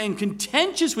grappling and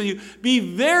contentious with you,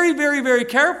 be very, very, very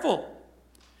careful,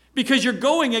 because you're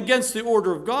going against the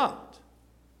order of God.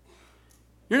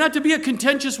 You're not to be a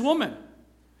contentious woman.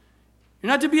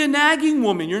 You're not to be a nagging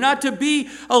woman. You're not to be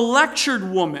a lectured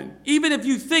woman. Even if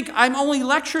you think I'm only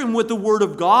lecturing with the Word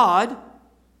of God,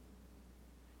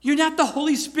 you're not the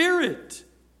Holy Spirit.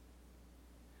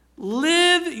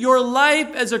 Live your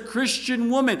life as a Christian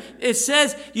woman. It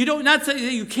says not that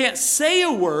you can't say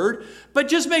a word, but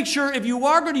just make sure if you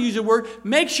are going to use a word,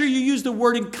 make sure you use the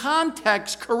word in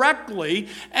context correctly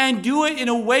and do it in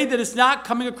a way that it's not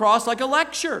coming across like a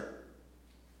lecture.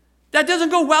 That doesn't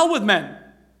go well with men.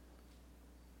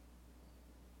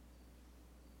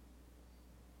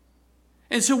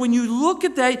 And so when you look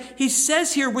at that, he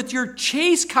says here, with your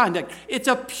chaste conduct, it's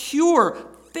a pure,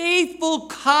 faithful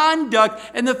conduct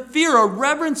and the fear, a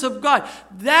reverence of God.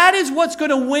 That is what's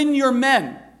going to win your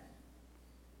men.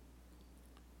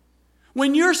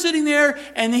 When you're sitting there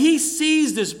and he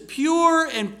sees this pure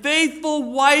and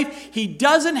faithful wife, he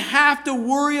doesn't have to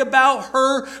worry about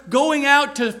her going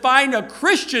out to find a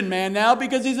Christian man now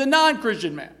because he's a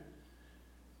non-Christian man.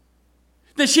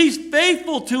 That she's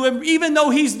faithful to him even though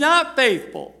he's not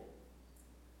faithful.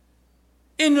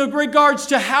 In regards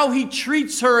to how he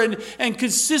treats her and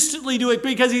consistently do it,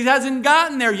 because he hasn't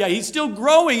gotten there yet. He's still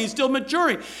growing. He's still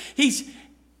maturing. He's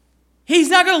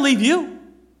not going to leave you.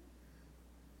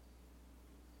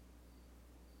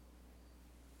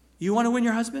 You want to win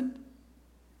your husband?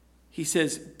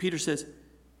 Peter says,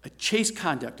 a chaste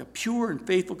conduct, a pure and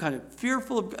faithful conduct,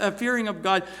 fearing of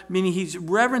God, meaning he's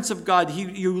reverence of God.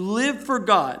 You live for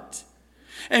God.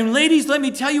 And ladies, let me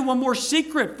tell you one more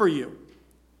secret for you.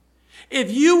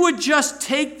 If you would just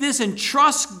take this and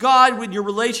trust God with your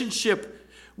relationship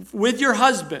with your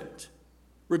husband,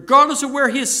 regardless of where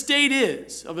his state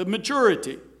is of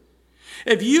maturity,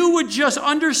 if you would just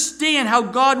understand how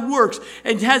God works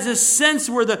and has a sense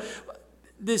where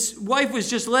this wife was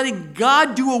just letting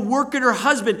God do a work in her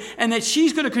husband, and that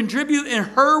she's going to contribute in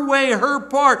her way, her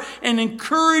part, and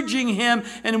encouraging him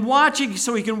and watching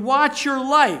so he can watch your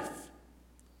life.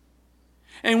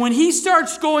 And when he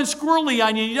starts going squirrely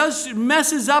on you, he just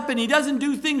messes up and he doesn't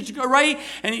do things right,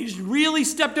 and he's really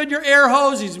stepped on your air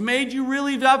hose, he's made you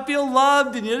really not feel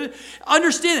loved, and you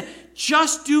understand it.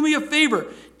 Just do me a favor.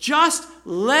 Just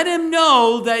let him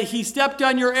know that he stepped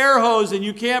on your air hose and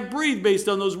you can't breathe based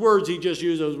on those words he just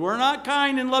used. Those were not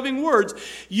kind and loving words.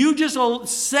 You just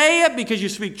say it because you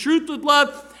speak truth with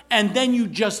love, and then you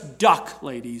just duck,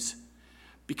 ladies,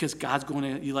 because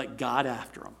you let God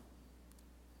after him.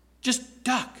 Just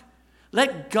duck.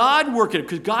 Let God work it,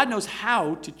 because God knows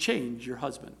how to change your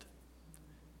husband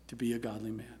to be a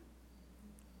godly man.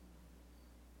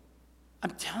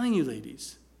 I'm telling you,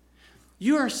 ladies,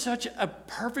 you are such a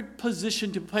perfect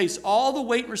position to place all the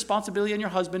weight and responsibility on your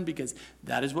husband, because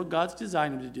that is what God's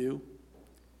designed him to do.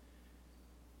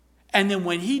 And then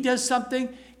when he does something,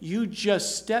 you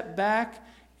just step back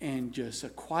and just a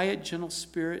quiet, gentle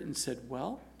spirit and said,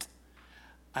 well,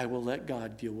 I will let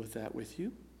God deal with that with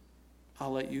you.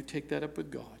 I'll let you take that up with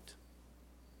God.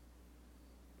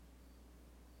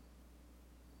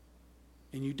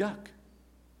 And you duck.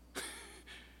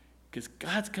 Because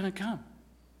God's going to come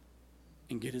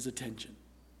and get his attention.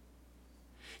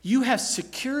 You have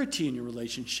security in your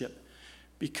relationship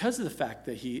because of the fact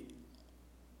that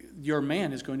your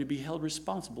man is going to be held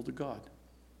responsible to God.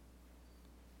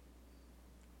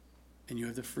 And you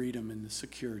have the freedom and the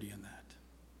security in that.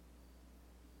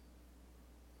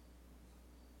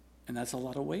 And that's a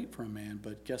lot of weight for a man,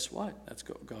 but guess what? That's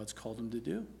what God's called him to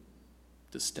do.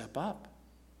 To step up.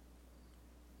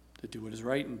 To do what is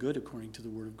right and good according to the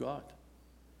Word of God.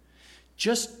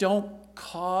 Just don't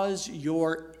cause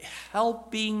your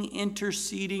helping,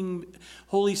 interceding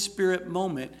Holy Spirit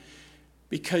moment,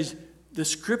 because the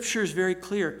Scripture is very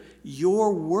clear.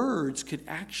 Your words could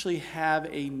actually have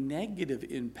a negative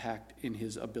impact in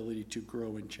his ability to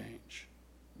grow and change.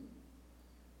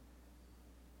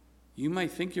 You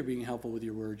might think you're being helpful with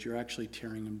your words. You're actually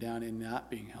tearing him down and not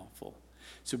being helpful.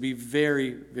 So be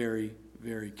very, very,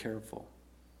 very careful.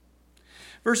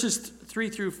 Verses 3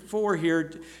 through 4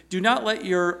 here, do not let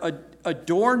your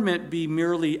adornment be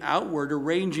merely outward,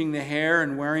 arranging the hair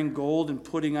and wearing gold and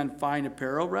putting on fine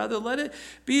apparel. Rather, let it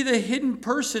be the hidden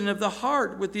person of the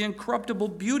heart with the incorruptible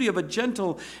beauty of a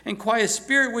gentle and quiet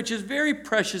spirit, which is very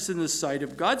precious in the sight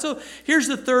of God. So here's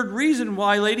the third reason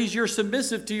why, ladies, you're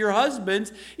submissive to your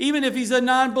husbands, even if he's a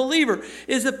non-believer,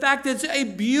 is the fact that it's a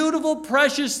beautiful,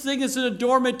 precious thing. It's an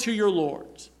adornment to your Lord.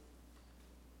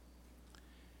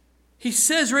 He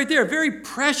says right there, very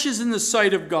precious in the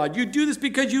sight of God. You do this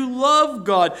because you love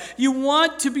God. You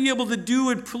want to be able to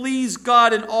do and please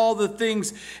God in all the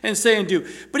things and say and do.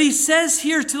 But he says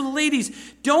here to the ladies,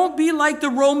 don't be like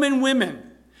the Roman women.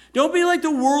 Don't be like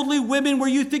the worldly women where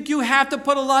you think you have to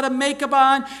put a lot of makeup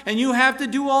on and you have to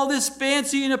do all this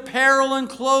fancy and apparel and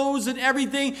clothes and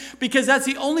everything, because that's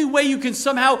the only way you can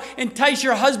somehow entice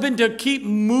your husband to keep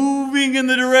moving in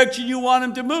the direction you want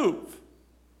him to move.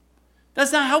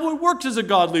 That's not how it works as a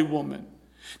godly woman.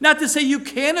 Not to say you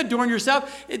can adorn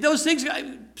yourself. Those things,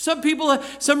 some people,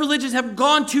 some religions have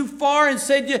gone too far and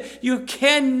said you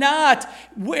cannot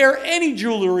wear any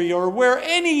jewelry or wear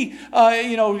any,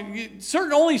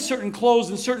 only certain clothes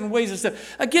in certain ways and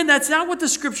stuff. Again, that's not what the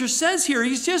Scripture says here.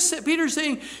 Peter's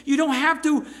saying you don't have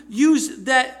to use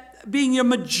that being a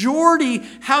majority,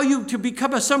 how you to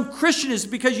become some Christian is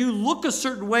because you look a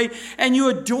certain way and you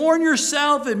adorn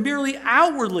yourself and merely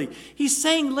outwardly. He's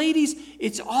saying, ladies,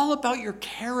 it's all about your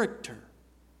character.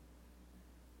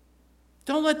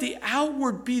 Don't let the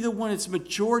outward be the one that's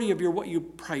majority of what you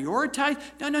prioritize.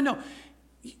 No.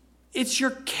 It's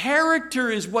your character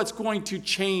is what's going to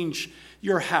change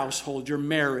your household, your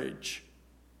marriage.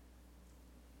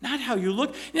 Not how you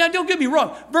look. Now, don't get me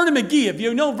wrong. Vernon McGee, if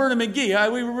you know Vernon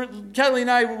McGee, Kelly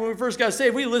and I, when we first got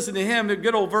saved, we listened to him, the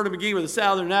good old Vernon McGee with a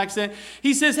southern accent.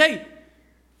 He says, hey,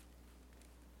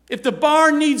 if the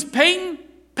barn needs painting,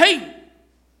 paint.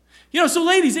 So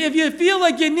ladies, if you feel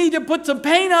like you need to put some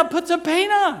paint on, put some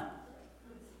paint on.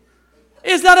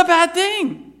 It's not a bad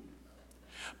thing.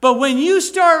 But when you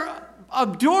start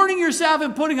adorning yourself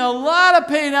and putting a lot of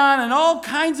paint on and all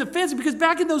kinds of fancy, because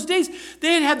back in those days,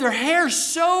 they had their hair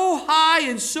so high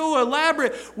and so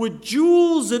elaborate with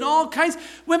jewels and all kinds.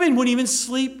 Women wouldn't even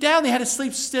sleep down. They had to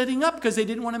sleep sitting up because they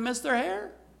didn't want to mess their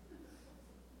hair.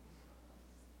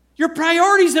 Your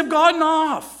priorities have gotten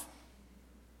off.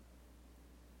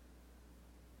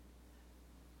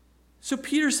 So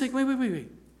Peter's saying, wait.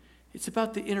 It's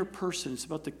about the inner person. It's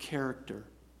about the character.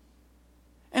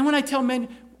 And when I tell men,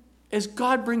 as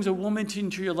God brings a woman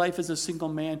into your life as a single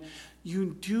man,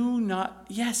 you do not,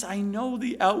 yes, I know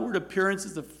the outward appearance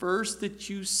is the first that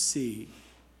you see,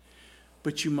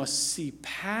 but you must see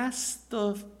past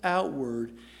the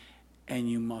outward and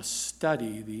you must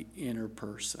study the inner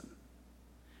person.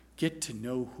 Get to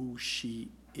know who she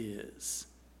is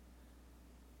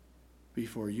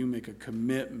before you make a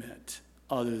commitment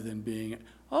other than being,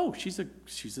 oh, she's a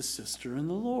sister in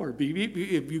the Lord.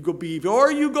 If you go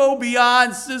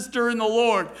beyond sister in the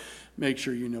Lord, make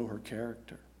sure you know her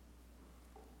character.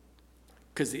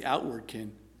 Because the outward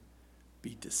can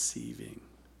be deceiving.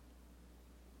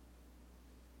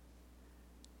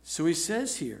 So he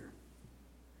says here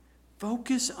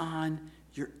Focus on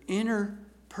your inner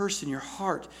person, your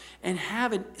heart, and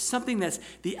have something that's,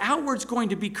 the outward's going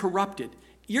to be corrupted.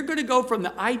 You're going to go from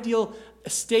the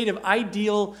state of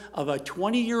ideal of a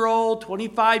 20-year-old,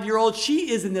 25-year-old. She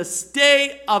is in the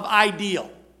state of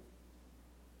ideal.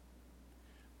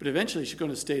 But eventually she's going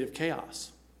to a state of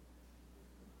chaos.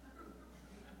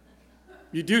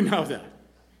 You do know that.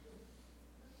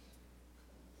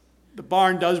 The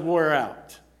barn does wear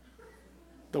out.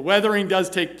 The weathering does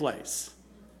take place.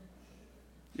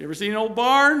 You ever seen an old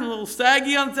barn, a little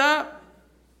saggy on top?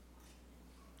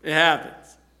 It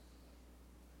happens.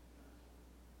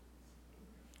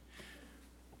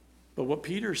 But what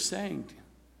Peter's saying,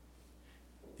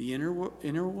 the inner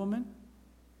woman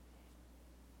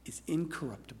is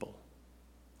incorruptible.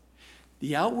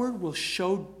 The outward will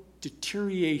show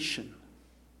deterioration,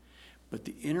 but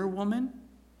the inner woman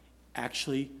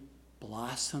actually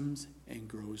blossoms and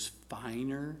grows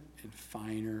finer and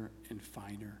finer and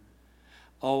finer.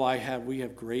 Oh, we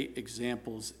have great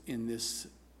examples in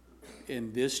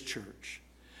this church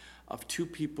of two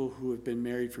people who have been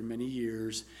married for many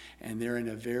years, and they're in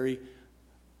a very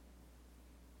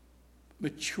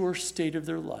mature state of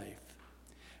their life,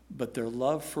 but their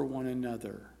love for one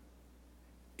another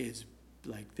is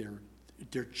like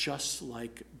they're just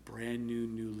like brand new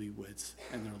newlyweds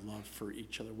in their love for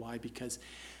each other. Why? Because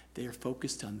they are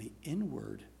focused on the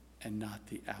inward and not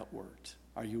the outward.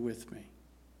 Are you with me?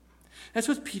 That's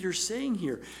what Peter's saying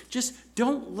here. Just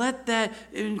don't let that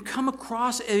come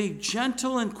across a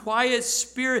gentle and quiet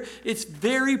spirit. It's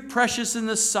very precious in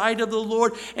the sight of the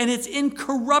Lord, and it's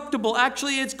incorruptible.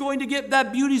 Actually, that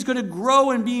beauty is going to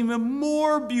grow and be even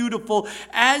more beautiful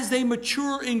as they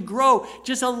mature and grow.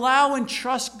 Just allow and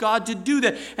trust God to do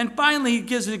that. And finally, he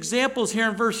gives examples here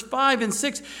in verse 5 and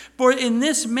 6. For in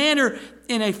this manner,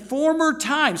 in a former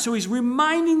time. So he's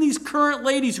reminding these current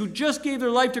ladies who just gave their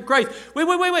life to Christ.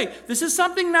 Wait. This is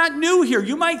something not new here.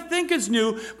 You might think it's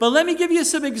new, but let me give you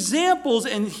some examples.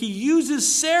 And he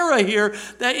uses Sarah here,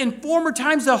 that in former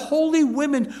times, the holy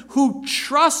women who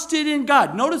trusted in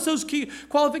God. Notice those key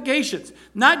qualifications.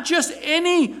 Not just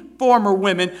any former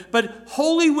women, but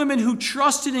holy women who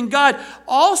trusted in God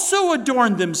also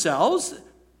adorned themselves,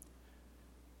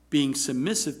 being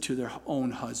submissive to their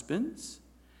own husbands,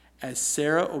 as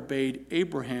Sarah obeyed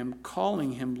Abraham,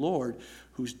 calling him Lord,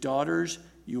 whose daughters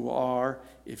you are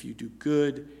if you do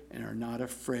good and are not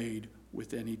afraid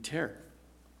with any terror.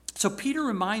 So Peter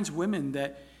reminds women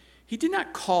that he did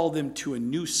not call them to a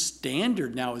new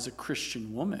standard now as a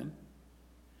Christian woman.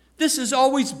 This has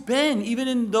always been, even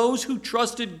in those who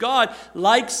trusted God,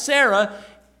 like Sarah,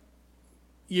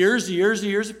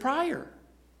 years prior.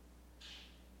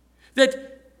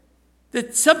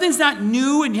 That something's not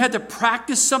new and you have to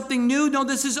practice something new. No,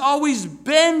 this has always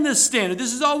been the standard.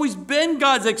 This has always been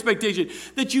God's expectation,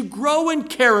 that you grow in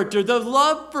character, the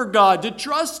love for God, to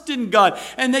trust in God,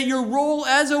 and that your role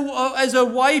as a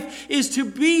wife is to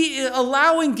be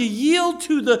allowing to yield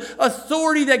to the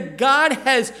authority that God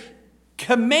has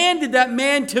commanded that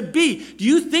man to be. Do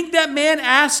you think that man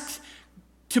asked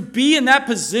to be in that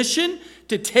position,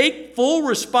 to take full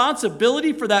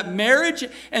responsibility for that marriage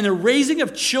and the raising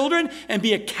of children and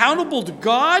be accountable to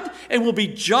God and will be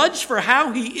judged for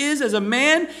how he is as a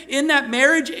man in that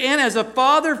marriage and as a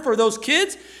father for those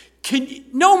kids?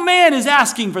 No man is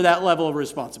asking for that level of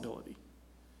responsibility.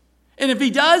 And if he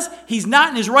does, he's not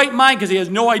in his right mind because he has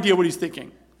no idea what he's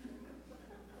thinking.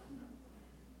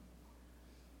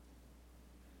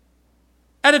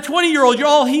 At a 20-year-old,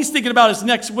 all he's thinking about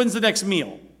is when's the next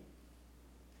meal?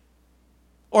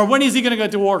 Or when is he going to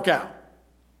get to work out?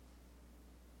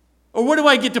 Or where do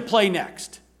I get to play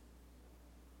next?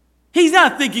 He's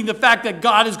not thinking the fact that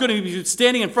God is going to be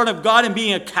standing in front of God and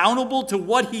being accountable to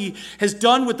what he has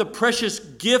done with the precious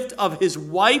gift of his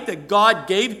wife that God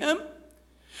gave him.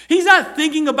 He's not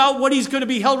thinking about what he's going to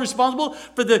be held responsible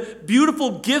for the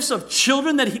beautiful gifts of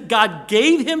children that God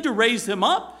gave him to raise him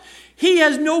up. He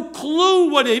has no clue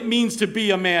what it means to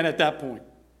be a man at that point,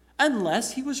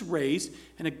 unless he was raised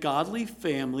in a godly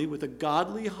family with a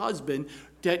godly husband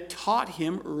that taught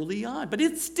him early on. But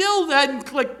it still hadn't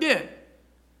clicked in.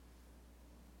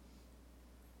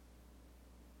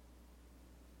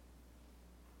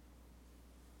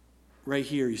 Right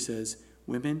here he says,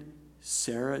 women,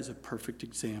 Sarah is a perfect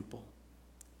example.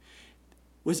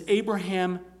 Was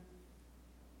Abraham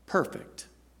perfect?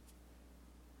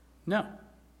 No.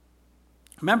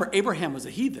 Remember, Abraham was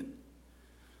a heathen,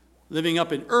 living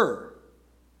up in Ur.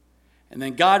 And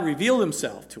then God revealed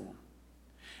himself to him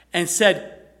and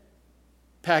said,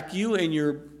 pack you and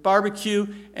your barbecue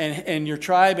and your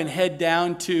tribe and head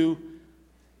down to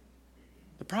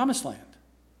the promised land.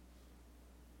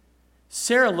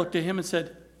 Sarah looked at him and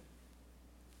said,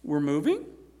 "We're moving?"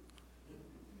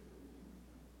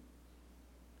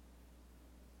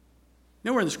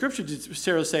 Nowhere in the scripture did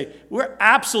Sarah say, "We're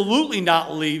absolutely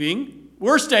not leaving.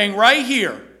 We're staying right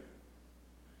here.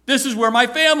 This is where my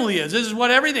family is. This is what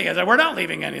everything is. We're not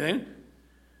leaving anything."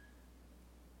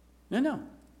 No.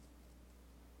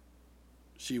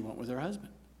 She went with her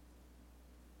husband.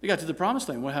 They got to the promised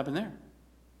land. What happened there?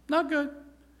 Not good.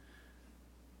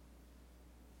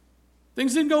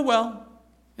 Things didn't go well.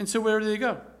 And so where did they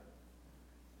go?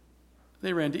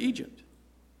 They ran to Egypt.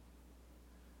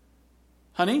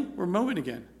 "Honey, we're moving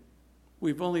again."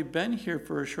 "We've only been here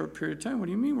for a short period of time." "What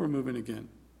do you mean we're moving again?"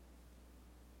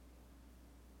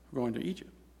 "We're going to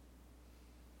Egypt."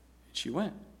 And she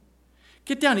went.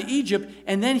 Get down to Egypt,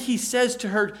 and then he says to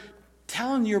her,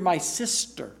 "Tell him you're my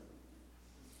sister."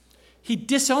 He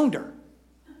disowned her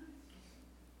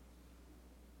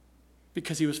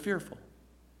because he was fearful.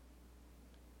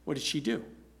 What did she do?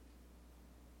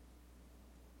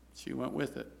 She went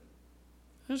with it.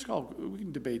 We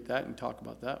can debate that and talk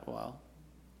about that a while.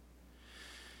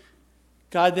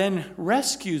 God then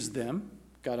rescues them.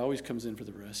 God always comes in for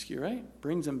the rescue, right?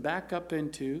 Brings them back up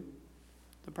into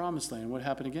the promised land. What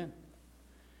happened again?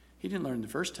 He didn't learn the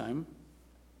first time.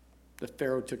 The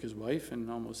Pharaoh took his wife and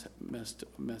almost messed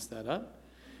that up.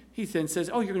 He then says,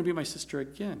 "Oh, you're going to be my sister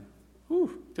again."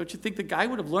 Ooh, don't you think the guy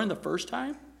would have learned the first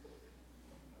time?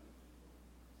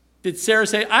 Did Sarah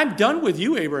say, "I'm done with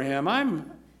you,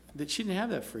 Abraham"? She didn't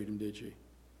have that freedom, did she?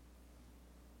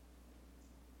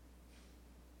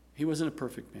 He wasn't a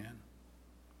perfect man.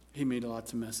 He made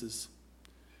lots of messes,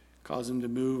 caused him to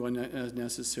move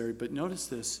unnecessary. But notice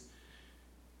this.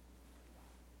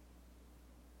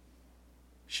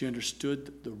 She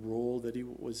understood the role that he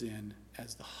was in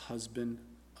as the husband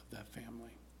of that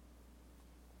family.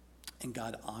 And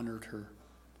God honored her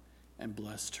and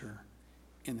blessed her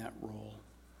in that role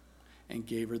and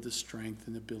gave her the strength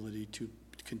and ability to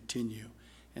continue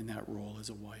in that role as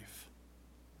a wife.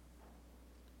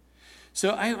 So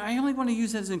I only want to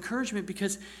use that as encouragement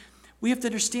because we have to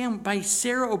understand by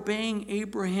Sarah obeying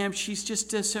Abraham, she's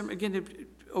just, again,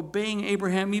 obeying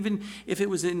Abraham, even if it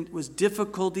was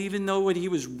difficult, even though he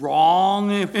was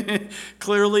wrong,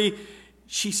 clearly,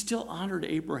 she still honored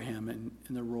Abraham in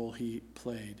the role he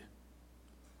played.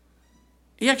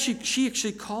 She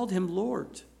actually called him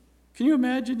Lord. Can you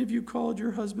imagine if you called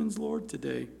your husband's Lord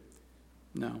today?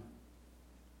 No.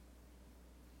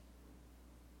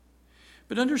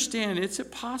 But understand, it's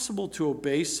impossible to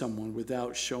obey someone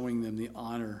without showing them the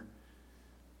honor.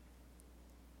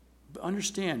 But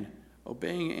understand,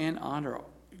 obeying and honor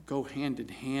go hand in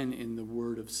hand in the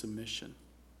word of submission.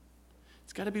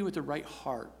 It's got to be with the right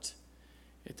heart,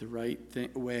 at the right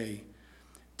way,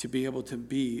 to be able to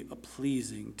be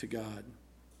pleasing to God.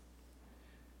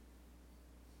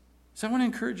 So I want to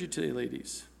encourage you today,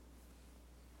 ladies.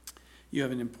 You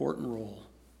have an important role,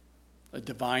 a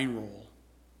divine role,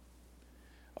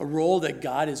 a role that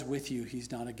God is with you. He's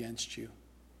not against you.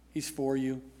 He's for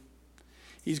you.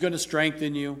 He's going to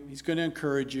strengthen you. He's going to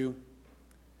encourage you.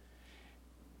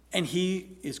 And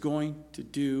he is going to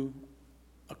do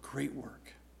a great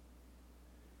work.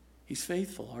 He's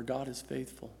faithful. Our God is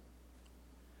faithful.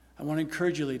 I want to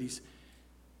encourage you, ladies,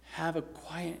 have a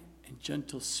quiet and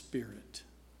gentle spirit.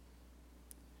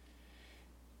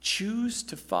 Choose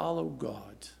to follow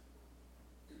God,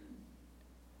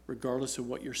 regardless of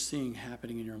what you're seeing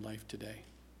happening in your life today.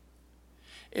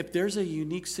 If there's a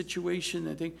unique situation,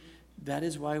 I think that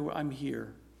is why I'm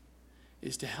here,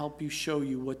 is to help you show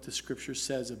you what the scripture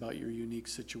says about your unique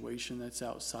situation that's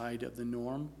outside of the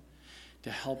norm,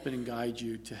 to help it and guide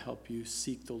you, to help you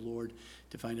seek the Lord,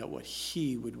 to find out what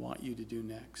he would want you to do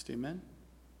next. Amen?